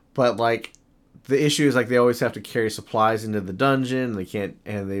 But like the issue is like they always have to carry supplies into the dungeon. They can't,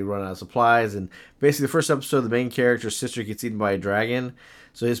 and they run out of supplies. And basically, the first episode, the main character's sister gets eaten by a dragon.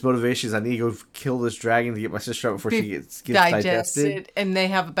 So his motivation is, I need to go kill this dragon to get my sister out before she gets digested. And they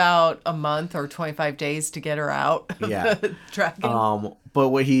have about a month or 25 days to get her out of the dragon. But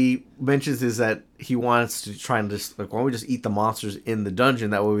what he mentions is that he wants to try and just, like, why don't we just eat the monsters in the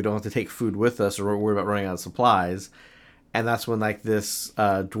dungeon? That way we don't have to take food with us or worry about running out of supplies. And that's when, like, this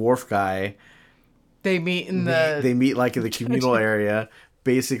dwarf guy... They meet in the... They meet, like, in the communal area.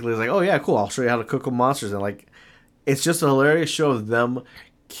 Basically, it's like, oh, yeah, cool, I'll show you how to cook with monsters. And, like... It's just a hilarious show of them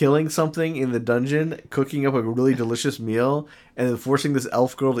killing something in the dungeon, cooking up a really delicious meal, and then forcing this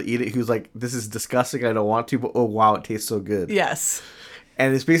elf girl to eat it who's like, this is disgusting, I don't want to, but oh wow, it tastes so good. Yes.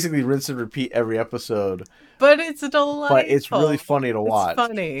 And it's basically rinse and repeat every episode. But it's delightful. But it's really funny to watch. It's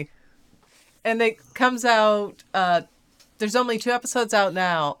funny. And it comes out, there's only 2 episodes out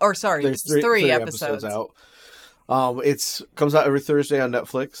now. Or sorry, there's three episodes out. It comes out every Thursday on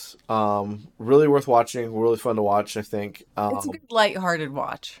Netflix. Really worth watching. Really fun to watch, I think. It's a good lighthearted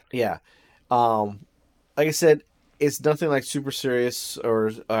watch. Yeah. Like I said, it's nothing like super serious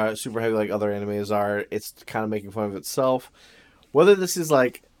or super heavy like other animes are. It's kind of making fun of itself. Whether this is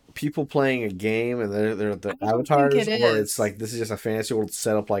like people playing a game and they're the avatars, or it's like this is just a fantasy world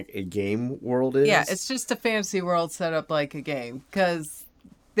set up like a game world is. Yeah, it's just a fantasy world set up like a game. Because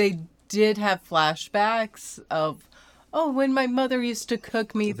they did have flashbacks of, when my mother used to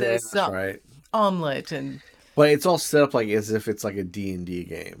cook me this omelet, but it's all set up like as if it's like a D&D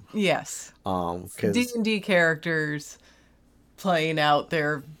game. Yes. D&D characters playing out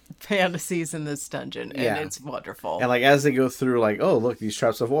their fantasies in this dungeon, and it's wonderful. And like as they go through, like, oh look, these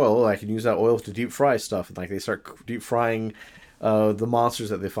traps of oil, I can use that oil to deep fry stuff, and like they start deep frying the monsters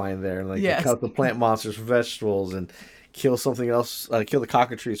that they find there, and like they cut the plant monsters for vegetables and kill something else, kill the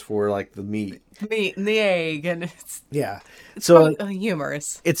cockatrices for like the meat and the egg, and it's so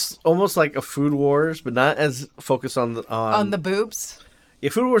humorous. It's almost like a Food Wars, but not as focused on the boobs.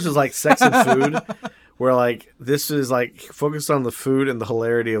 If Food Wars is like Sex and Food, where like this is like focused on the food and the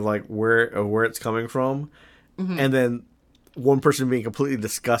hilarity of like where it's coming from, and then one person being completely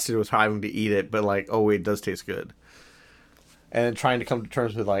disgusted with having to eat it, but like, oh wait, it does taste good, and then trying to come to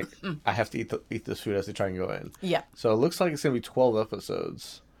terms with like, I have to eat this food as they try and go in. Yeah. So it looks like it's gonna be 12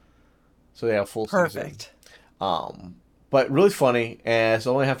 episodes. So they have full Perfect. season. But really funny, and it's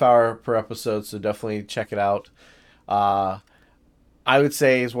only a half hour per episode, so definitely check it out. I would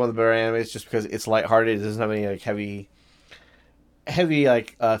say it's one of the better animes just because it's lighthearted. It doesn't have any like heavy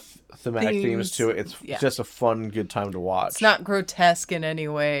like thematic themes to it. It's just a fun, good time to watch. It's not grotesque in any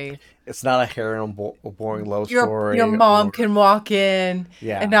way. It's not a harem boring love story. Your mom can walk in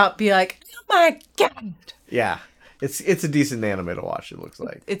and not be like, oh my god. Yeah, it's a decent anime to watch. It looks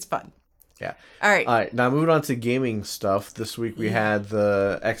like it's fun. Yeah. All right. Now moving on to gaming stuff. This week we had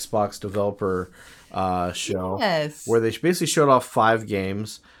the Xbox developer show where they basically showed off 5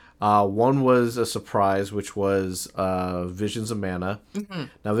 games. One was a surprise, which was Visions of Mana.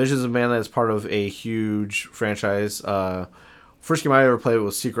 Now, Visions of Mana is part of a huge franchise. First game I ever played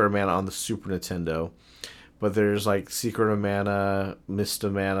was Secret of Mana on the Super Nintendo. But there's like Secret of Mana, Mist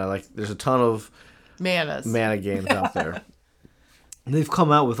of Mana. Like there's a ton of mana games out there. And they've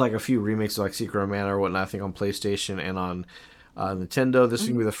come out with like a few remakes of like Secret of Mana or whatnot, I think on PlayStation and on Nintendo. This is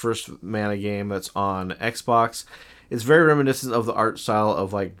going to be the first Mana game that's on Xbox. It's very reminiscent of the art style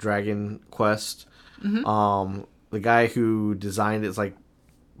of like Dragon Quest. The guy who designed it's like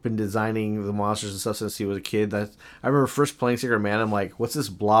been designing the monsters and stuff since he was a kid. I remember first playing Secret of Mana, I'm like, what's this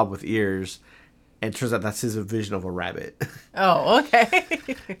blob with ears? And it turns out that's his vision of a rabbit. Oh, okay.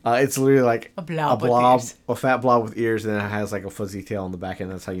 It's literally like a fat blob with ears, and then it has like a fuzzy tail on the back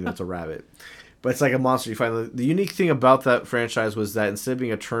end. That's how you know it's a rabbit. But it's like a monster you find. The unique thing about that franchise was that instead of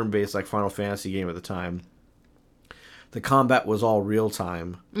being a turn-based like Final Fantasy game at the time, the combat was all real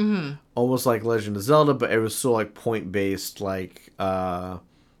time, almost like Legend of Zelda, but it was still like point-based like Final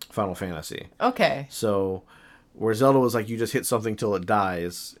Fantasy. Okay. So where Zelda was like you just hit something till it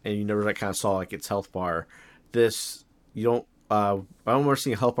dies, and you never like kind of saw like its health bar. This you don't. I don't remember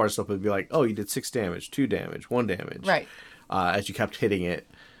seeing health bar stuff, but it'd be like, oh, you did 6 damage, 2 damage, 1 damage, right? As you kept hitting it,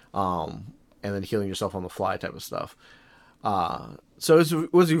 and then healing yourself on the fly type of stuff. So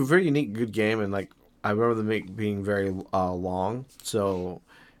it was a very unique, good game, and like I remember them being very long. So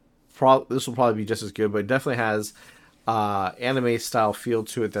this will probably be just as good, but it definitely has anime style feel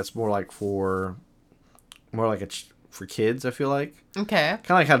to it. That's more like for kids. I feel like okay, kind of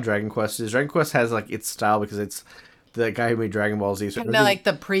like how Dragon Quest is. Dragon Quest has like its style because it's the guy who made Dragon Ball Z. So kind of like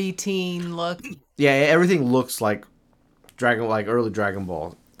the preteen look. Yeah, everything looks like early Dragon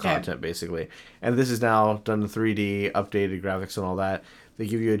Ball content basically. And this is now done in 3D, updated graphics and all that. They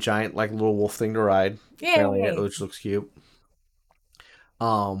give you a giant like little wolf thing to ride, which looks cute.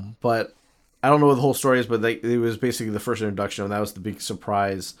 But I don't know what the whole story is, but it was basically the first introduction, and that was the big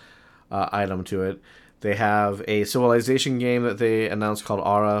surprise item to it. They have a Civilization game that they announced called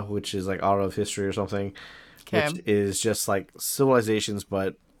Aura, which is like Aura of History or something, which is just like Civilizations,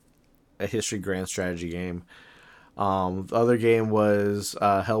 but a history grand strategy game. The other game was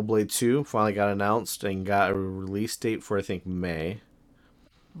Hellblade 2, finally got announced and got a release date for, I think, May.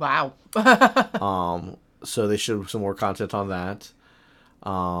 Wow. So they showed some more content on that.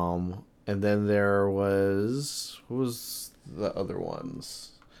 And then there was... What was the other ones?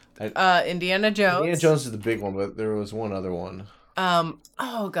 Indiana Jones. Indiana Jones is the big one, but there was one other one.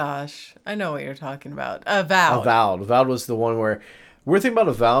 Oh gosh. I know what you're talking about. Avowed. Avowed was the one where... Weird thing about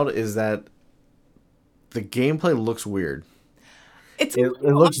Avowed is that the gameplay looks weird. It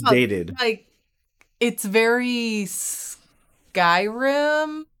looks dated. Like, it's very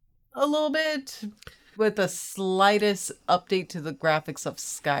Skyrim a little bit, with the slightest update to the graphics of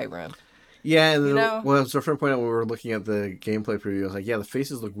Skyrim. Yeah, and well, so a friend pointed out when we were looking at the gameplay preview, I was like, yeah, the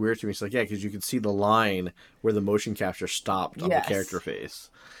faces look weird to me. She's like, yeah, because you can see the line where the motion capture stopped on the character face.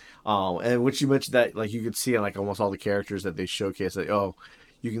 And which you mentioned that, like, you could see on, like, almost all the characters that they showcase, like, oh,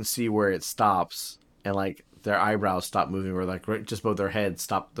 you can see where it stops, and, like, their eyebrows stop moving, or, like, right just above their head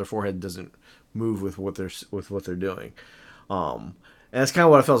stop, their forehead doesn't move with what they're doing. And that's kind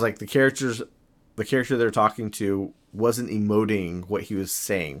of what I felt like. The character they're talking to wasn't emoting what he was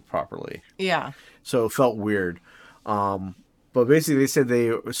saying properly. Yeah. So it felt weird. But basically they said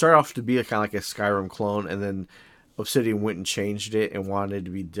they started off to be a kind of like a Skyrim clone, and then Obsidian went and changed it and wanted it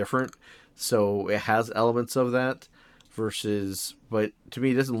to be different. So it has elements of that but to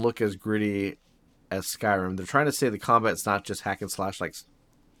me it doesn't look as gritty as Skyrim. They're trying to say the combat's not just hack and slash like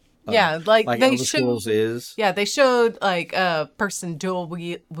Yeah, like like they Elder showed. Scrolls is. Yeah, they showed like a person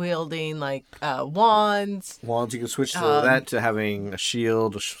wielding like wands. Wands, you can switch to Um, that to having a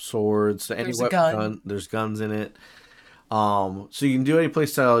shield, swords, to any there's a weapon gun. gun. There's guns in it. So you can do any play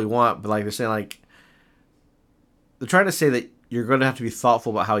style you want, but like they're saying, like they're trying to say that you're going to have to be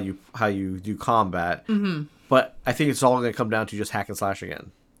thoughtful about how you do combat. Mm-hmm. But I think it's all going to come down to just hack and slash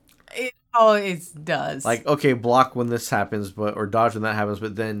again. It always does. Like, okay, block when this happens, or dodge when that happens,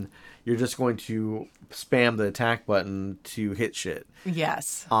 but then you're just going to spam the attack button to hit shit.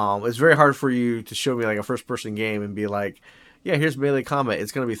 Yes. It's very hard for you to show me like a first person game and be like, yeah, here's melee combat.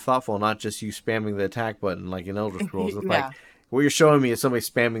 It's going to be thoughtful, not just you spamming the attack button like in Elder Scrolls. It's like Yeah. what you're showing me is somebody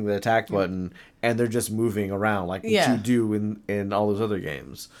spamming the attack button and they're just moving around like what Yeah. you do in all those other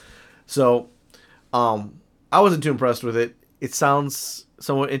games. So, I wasn't too impressed with it. It sounds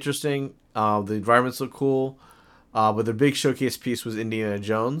somewhat interesting. The environments look cool. But the big showcase piece was Indiana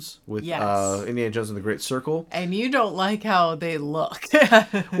Jones with Yes. Indiana Jones and the Great Circle. And you don't like how they look.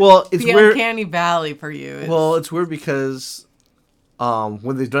 Well, it's the weird. uncanny valley for you. Well, it's weird because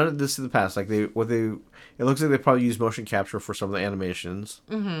when they've done this in the past, like it looks like they probably use motion capture for some of the animations.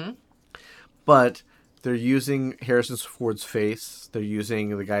 Mm-hmm. But they're using Harrison Ford's face. They're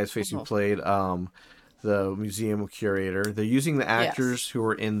using the guy's face who played the museum curator. They're using the actors who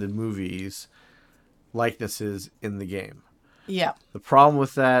were in the movies likenesses in the game. Yeah. The problem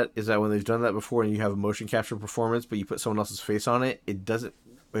with that is that when they've done that before and you have a motion capture performance, but you put someone else's face on it, it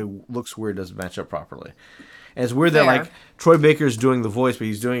looks weird, doesn't match up properly. And it's weird that like Troy Baker's doing the voice, but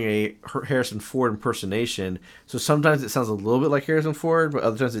he's doing a Harrison Ford impersonation. So sometimes it sounds a little bit like Harrison Ford, but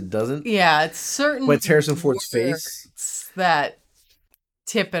other times it doesn't. Yeah, it's certain. But it's Harrison Ford's face that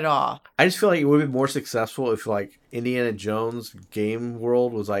tip it off. I just feel like it would have been more successful if like Indiana Jones game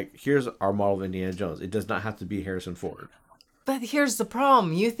world was like, here's our model of Indiana Jones. It does not have to be Harrison Ford. But here's the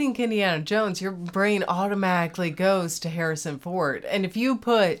problem. You think Indiana Jones, your brain automatically goes to Harrison Ford. And if you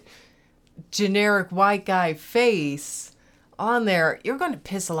put generic white guy face on there, you're going to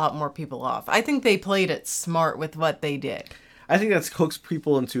piss a lot more people off. I think they played it smart with what they did. I think that's hooks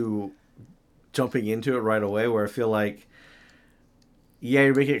people into jumping into it right away, where I feel like, yeah,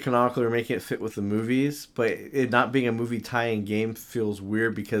 you're making it canonical, you're making it fit with the movies, but it not being a movie tie-in game feels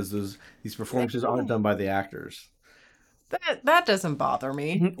weird because these performances aren't done by the actors. That doesn't bother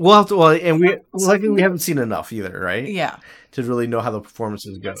me. And we haven't seen enough either, right? Yeah. To really know how the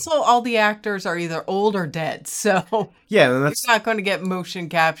performances go. So all the actors are either old or dead, so yeah, and that's you're not going to get motion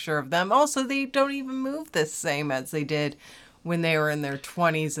capture of them. Also, they don't even move the same as they did when they were in their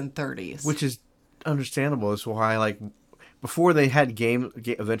 20s and 30s. Which is understandable. That's why, like, before they had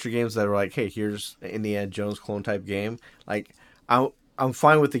adventure games that were like, hey, here's an Indiana Jones clone type game. Like, I'm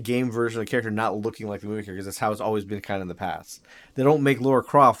fine with the game version of the character not looking like the movie character because that's how it's always been kind of in the past. They don't make Lara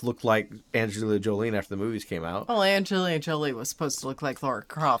Croft look like Angelina Jolie after the movies came out. Well, Angelina Jolie was supposed to look like Lara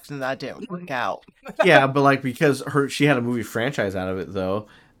Croft, and that didn't work out. Yeah, but like because she had a movie franchise out of it though.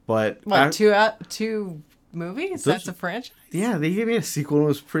 But what, two movies? That's a franchise? Yeah, they gave me a sequel and it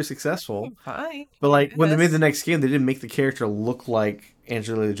was pretty successful. Fine. But like when they made the next game, they didn't make the character look like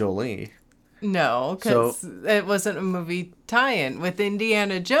Angelina Jolie. No, because it wasn't a movie tie-in. With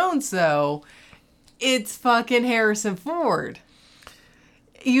Indiana Jones, though, it's fucking Harrison Ford.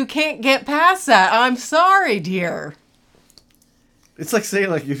 You can't get past that. I'm sorry, dear. It's like saying,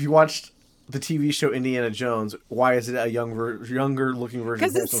 like, if you watched the TV show Indiana Jones, why is it a younger looking version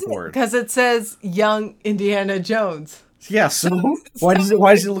of Harrison Ford? Because it says young Indiana Jones. Yeah, so why does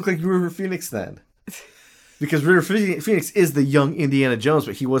it look like River Phoenix then? Because River Phoenix is the young Indiana Jones,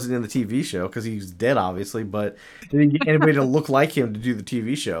 but he wasn't in the TV show because he's dead, obviously. But they didn't get anybody to look like him to do the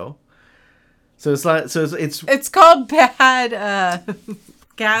TV show. So it's not. So it's called bad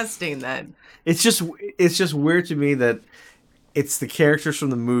casting. Then it's just weird to me that it's the characters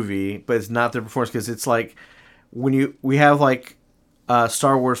from the movie, but it's not their performance because it's like when we have like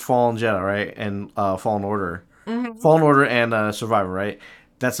Star Wars Fallen Jedi, right, and Fallen Order, Fallen Order and Survivor, right.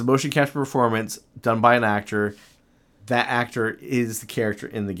 That's a motion capture performance done by an actor. That actor is the character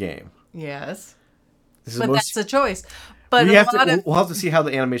in the game. Yes. That's a choice. But we'll have to see how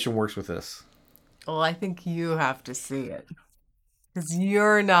the animation works with this. Well, I think you have to see it. Because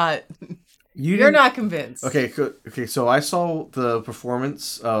you're not convinced. Okay, so I saw the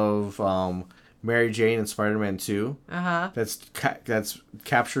performance of Mary Jane in Spider-Man 2. Uh-huh. That's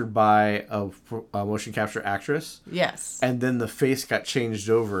captured by a motion capture actress. Yes. And then the face got changed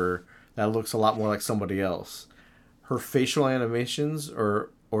over that looks a lot more like somebody else. Her facial animations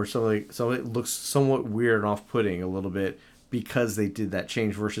or something looks somewhat weird and off-putting a little bit because they did that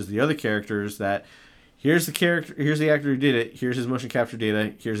change versus the other characters that Here's the character. Here's the actor who did it. Here's his motion capture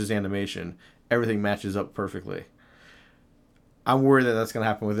data. Here's his animation. Everything matches up perfectly. I'm worried that that's going to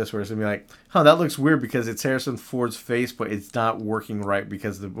happen with this, where it's going to be like, that looks weird because it's Harrison Ford's face, but it's not working right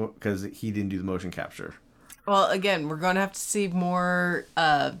because he didn't do the motion capture. Well, again, we're going to have to see more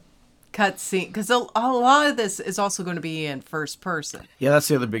cutscene, because a lot of this is also going to be in first person. Yeah, that's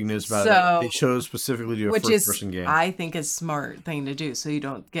the other big news about it. They chose specifically to do a first-person game. I think is a smart thing to do, so you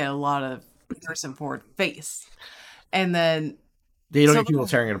don't get a lot of Harrison Ford face. And then... You don't get people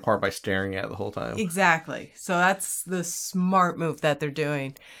tearing it apart by staring at it the whole time. Exactly. So that's the smart move that they're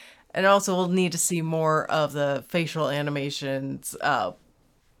doing. And also we'll need to see more of the facial animations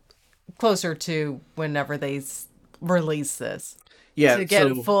closer to whenever they release this. Yeah, to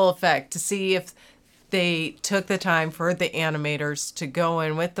get a full effect, to see if they took the time for the animators to go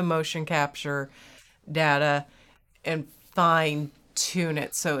in with the motion capture data and fine tune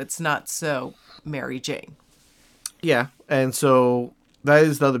it so it's not so Mary Jane. Yeah, and so that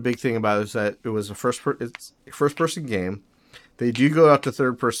is the other big thing about it, is that it was it's a first person game. They do go out to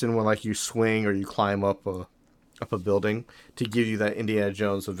third person when like you swing or you climb up a building to give you that Indiana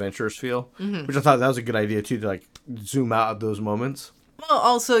Jones adventurous feel, which I thought that was a good idea too, to like zoom out at those moments. Well,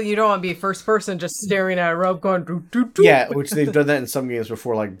 also you don't want to be first person just staring at a rope going doo, doo, doo. Yeah, which they've done that in some games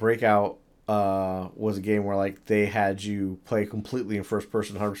before. Like Breakout was a game where like they had you play completely in first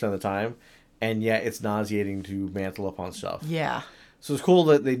person 100% of the time. And yet it's nauseating to mantle up on stuff. Yeah. So it's cool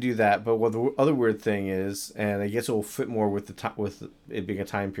that they do that. But what the other weird thing is, and I guess it will fit more with with it being a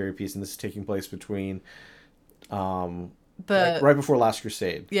time period piece, and this is taking place between, right before Last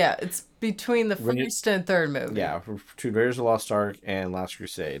Crusade. Yeah, it's between the first and third movie. Yeah, between Raiders of the Lost Ark and Last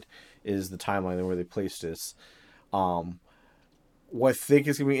Crusade is the timeline where they placed this. What I think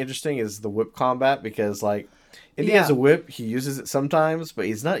is going to be interesting is the whip combat, because like. Indy has a whip. He uses it sometimes, but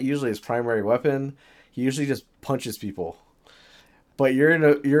he's not usually his primary weapon. He usually just punches people. But you're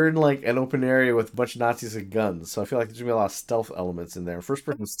in like an open area with a bunch of Nazis and guns, so I feel like there's gonna be a lot of stealth elements in there. First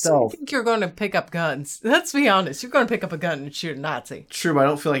person stealth. I think you're going to pick up guns. Let's be honest. You're going to pick up a gun and shoot a Nazi. True, but I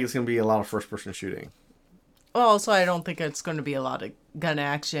don't feel like it's gonna be a lot of first person shooting. Well, also I don't think it's going to be a lot of gun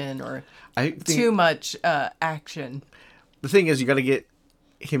action or too much action. The thing is, you got to get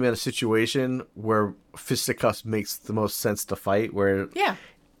him in a situation where fisticuffs makes the most sense to fight, where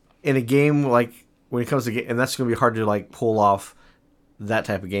in a game like when it comes to and that's going to be hard to like pull off that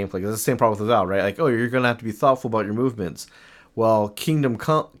type of gameplay. It's the same problem with Valve, right? Like, oh, you're going to have to be thoughtful about your movements. Well, Kingdom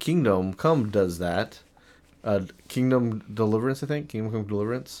Come does that. Kingdom Deliverance, I think. Kingdom Come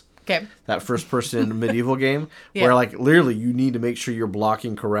Deliverance. Okay. That first person medieval game where like literally you need to make sure you're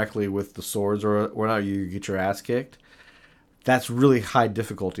blocking correctly with the swords or not you get your ass kicked. That's really high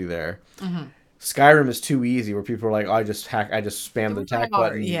difficulty there. Mm-hmm. Skyrim is too easy, where people are like, oh, I just spam the attack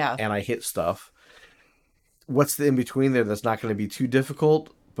button and I hit stuff. What's the in between there that's not going to be too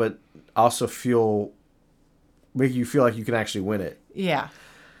difficult, but also make you feel like you can actually win it? Yeah.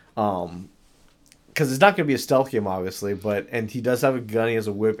 Because it's not going to be a stealth game, obviously, and he does have a gun, he has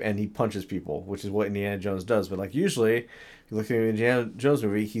a whip, and he punches people, which is what Indiana Jones does. But like usually, if you look at an Indiana Jones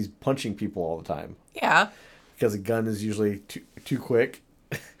movie, he's punching people all the time. Yeah. Because a gun is usually too quick,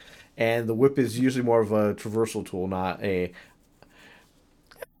 and the whip is usually more of a traversal tool, not a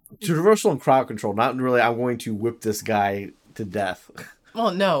traversal and crowd control. Not really, I'm going to whip this guy to death.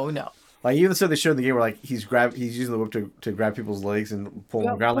 Well, no. Like even so, they showed in the game where like he's using the whip to grab people's legs and pull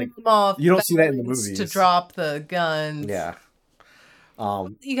them around. Like off, you don't see that in the movies. To drop the guns. Yeah.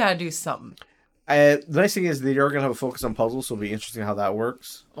 You gotta do something. The nice thing is they are gonna have a focus on puzzles, so it'll be interesting how that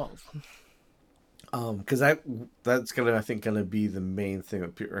works. Well. Because that's gonna be the main thing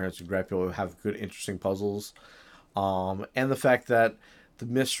that people have to grab people who have good, interesting puzzles, and the fact that the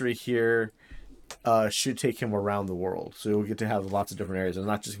mystery here should take him around the world, so we'll get to have lots of different areas. It's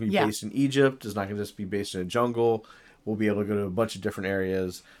not just gonna be based in Egypt. It's not gonna just be based in a jungle. We'll be able to go to a bunch of different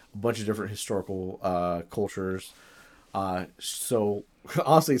areas, a bunch of different historical cultures. So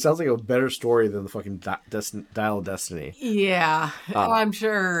honestly, it sounds like a better story than the fucking Dial of Destiny. Yeah, I'm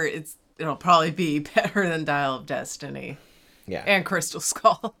sure it'll probably be better than Dial of Destiny. Yeah. And Crystal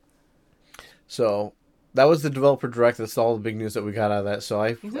Skull. So that was the developer direct. That's all the big news that we got out of that. So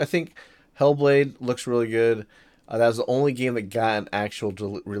I think Hellblade looks really good. That was the only game that got an actual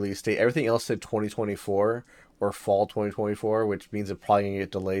release date. Everything else said 2024 or fall 2024, which means it's probably going to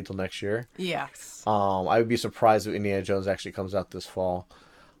get delayed till next year. Yes. I would be surprised if Indiana Jones actually comes out this fall.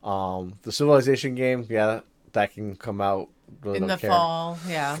 The Civilization game, that can come out. Really in the fall,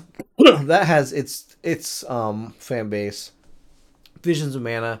 yeah. That has its fan base. Visions of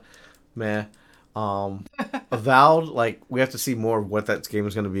Mana, meh. Avowed, like we have to see more of what that game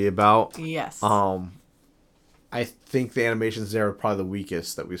is going to be about. Yes. I think the animations there are probably the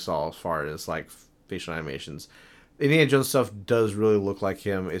weakest that we saw as far as like facial animations. Indiana Jones stuff does really look like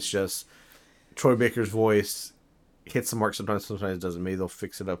him. It's just Troy Baker's voice hits the mark sometimes, sometimes it doesn't. Maybe they'll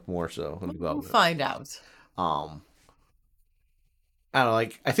fix it up more so in We'll development. find out. Um, I don't know,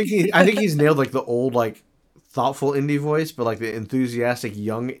 like I think he's nailed like the old like thoughtful indie voice, but like the enthusiastic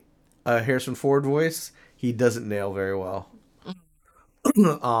young Harrison Ford voice, he doesn't nail very well.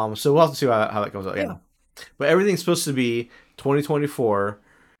 So we'll have to see how that comes out. Yeah. But everything's supposed to be 2024.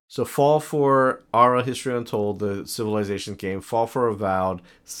 So fall for Ara History Untold, the Civilization game. Fall for Avowed.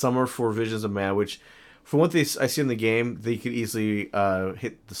 Summer for Visions of Man, which, from what I see in the game, they could easily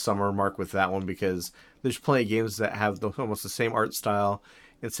hit the summer mark with that one because there's plenty of games that have almost the same art style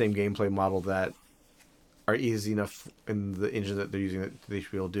and same gameplay model that are easy enough in the engine that they're using that they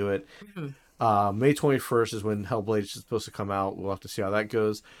should be able to do it. May 21st is when Hellblade is supposed to come out. We'll have to see how that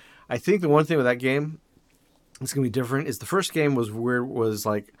goes. I think the one thing with that game it's gonna be different. Is the first game was weird, was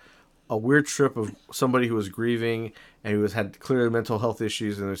like a weird trip of somebody who was grieving and who had clearly mental health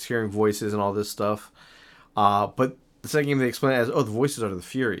issues and was hearing voices and all this stuff. But the second game they explain it as, oh, the voices are the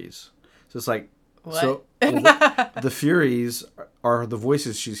Furies. So it's like, What? so the Furies are the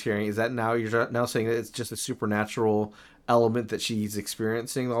voices she's hearing. Is that now you're now saying that it's just a supernatural element that she's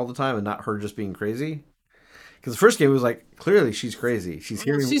experiencing all the time and not her just being crazy? Because the first game was like clearly she's crazy. She's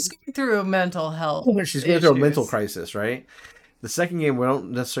hearing. She's going through a mental health. She's going through a mental crisis, right? The second game, we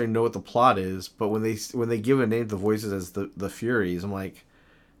don't necessarily know what the plot is, but when they give a name to the voices as the Furies, I'm like,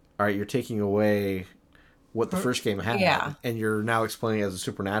 all right, you're taking away what the first game had, and you're now explaining it as a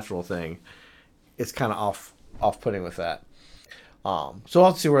supernatural thing. It's kind of off-putting with that. So I'll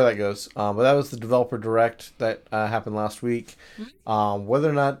have to see where that goes. But that was the developer direct that happened last week. Whether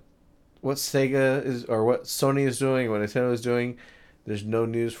or not what Sega is or what Sony is doing, what Nintendo is doing, there's no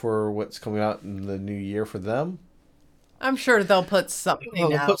news for what's coming out in the new year for them. I'm sure they'll put something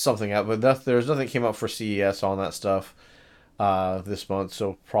They'll out. put something out, but there's nothing came out for CES on that stuff this month,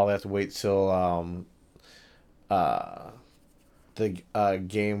 so probably have to wait till the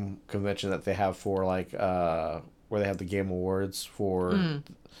game convention that they have for like where they have the game awards for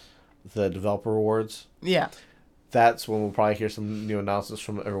the developer awards. Yeah. That's when we'll probably hear some new announcements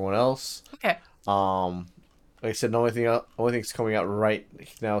from everyone else. Okay. Like I said, the only thing that's coming out right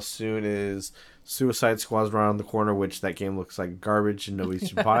now soon is Suicide Squad's around the corner, which that game looks like garbage and nobody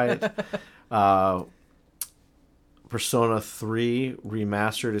should buy it. Persona 3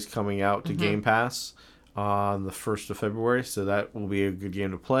 Remastered is coming out to Game Pass on the 1st of February, so that will be a good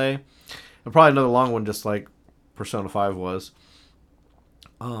game to play. And probably another long one just like Persona 5 was.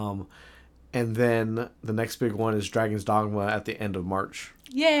 And then the next big one is Dragon's Dogma at the end of March.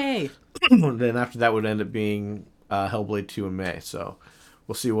 Yay! Then after that would end up being Hellblade 2 in May. So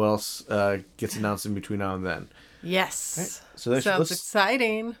we'll see what else gets announced in between now and then. Yes. Right. So sounds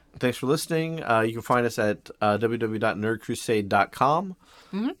exciting. Thanks for listening. You can find us at www.nerdcrusade.com.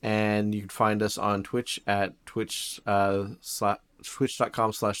 And you can find us on Twitch at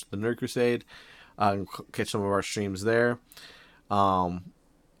twitch.com/thenerdcrusade. Catch some of our streams there.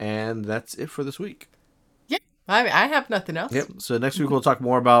 And that's it for this week. Yeah, I have nothing else. Yep. So next week we'll talk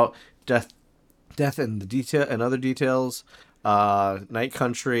more about death and the detail and other details. Night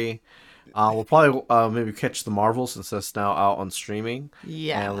Country. We'll probably maybe catch the Marvel since that's now out on streaming.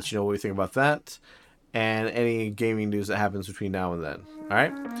 Yeah. And let you know what we think about that. And any gaming news that happens between now and then. All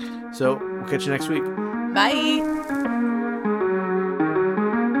right. So we'll catch you next week. Bye.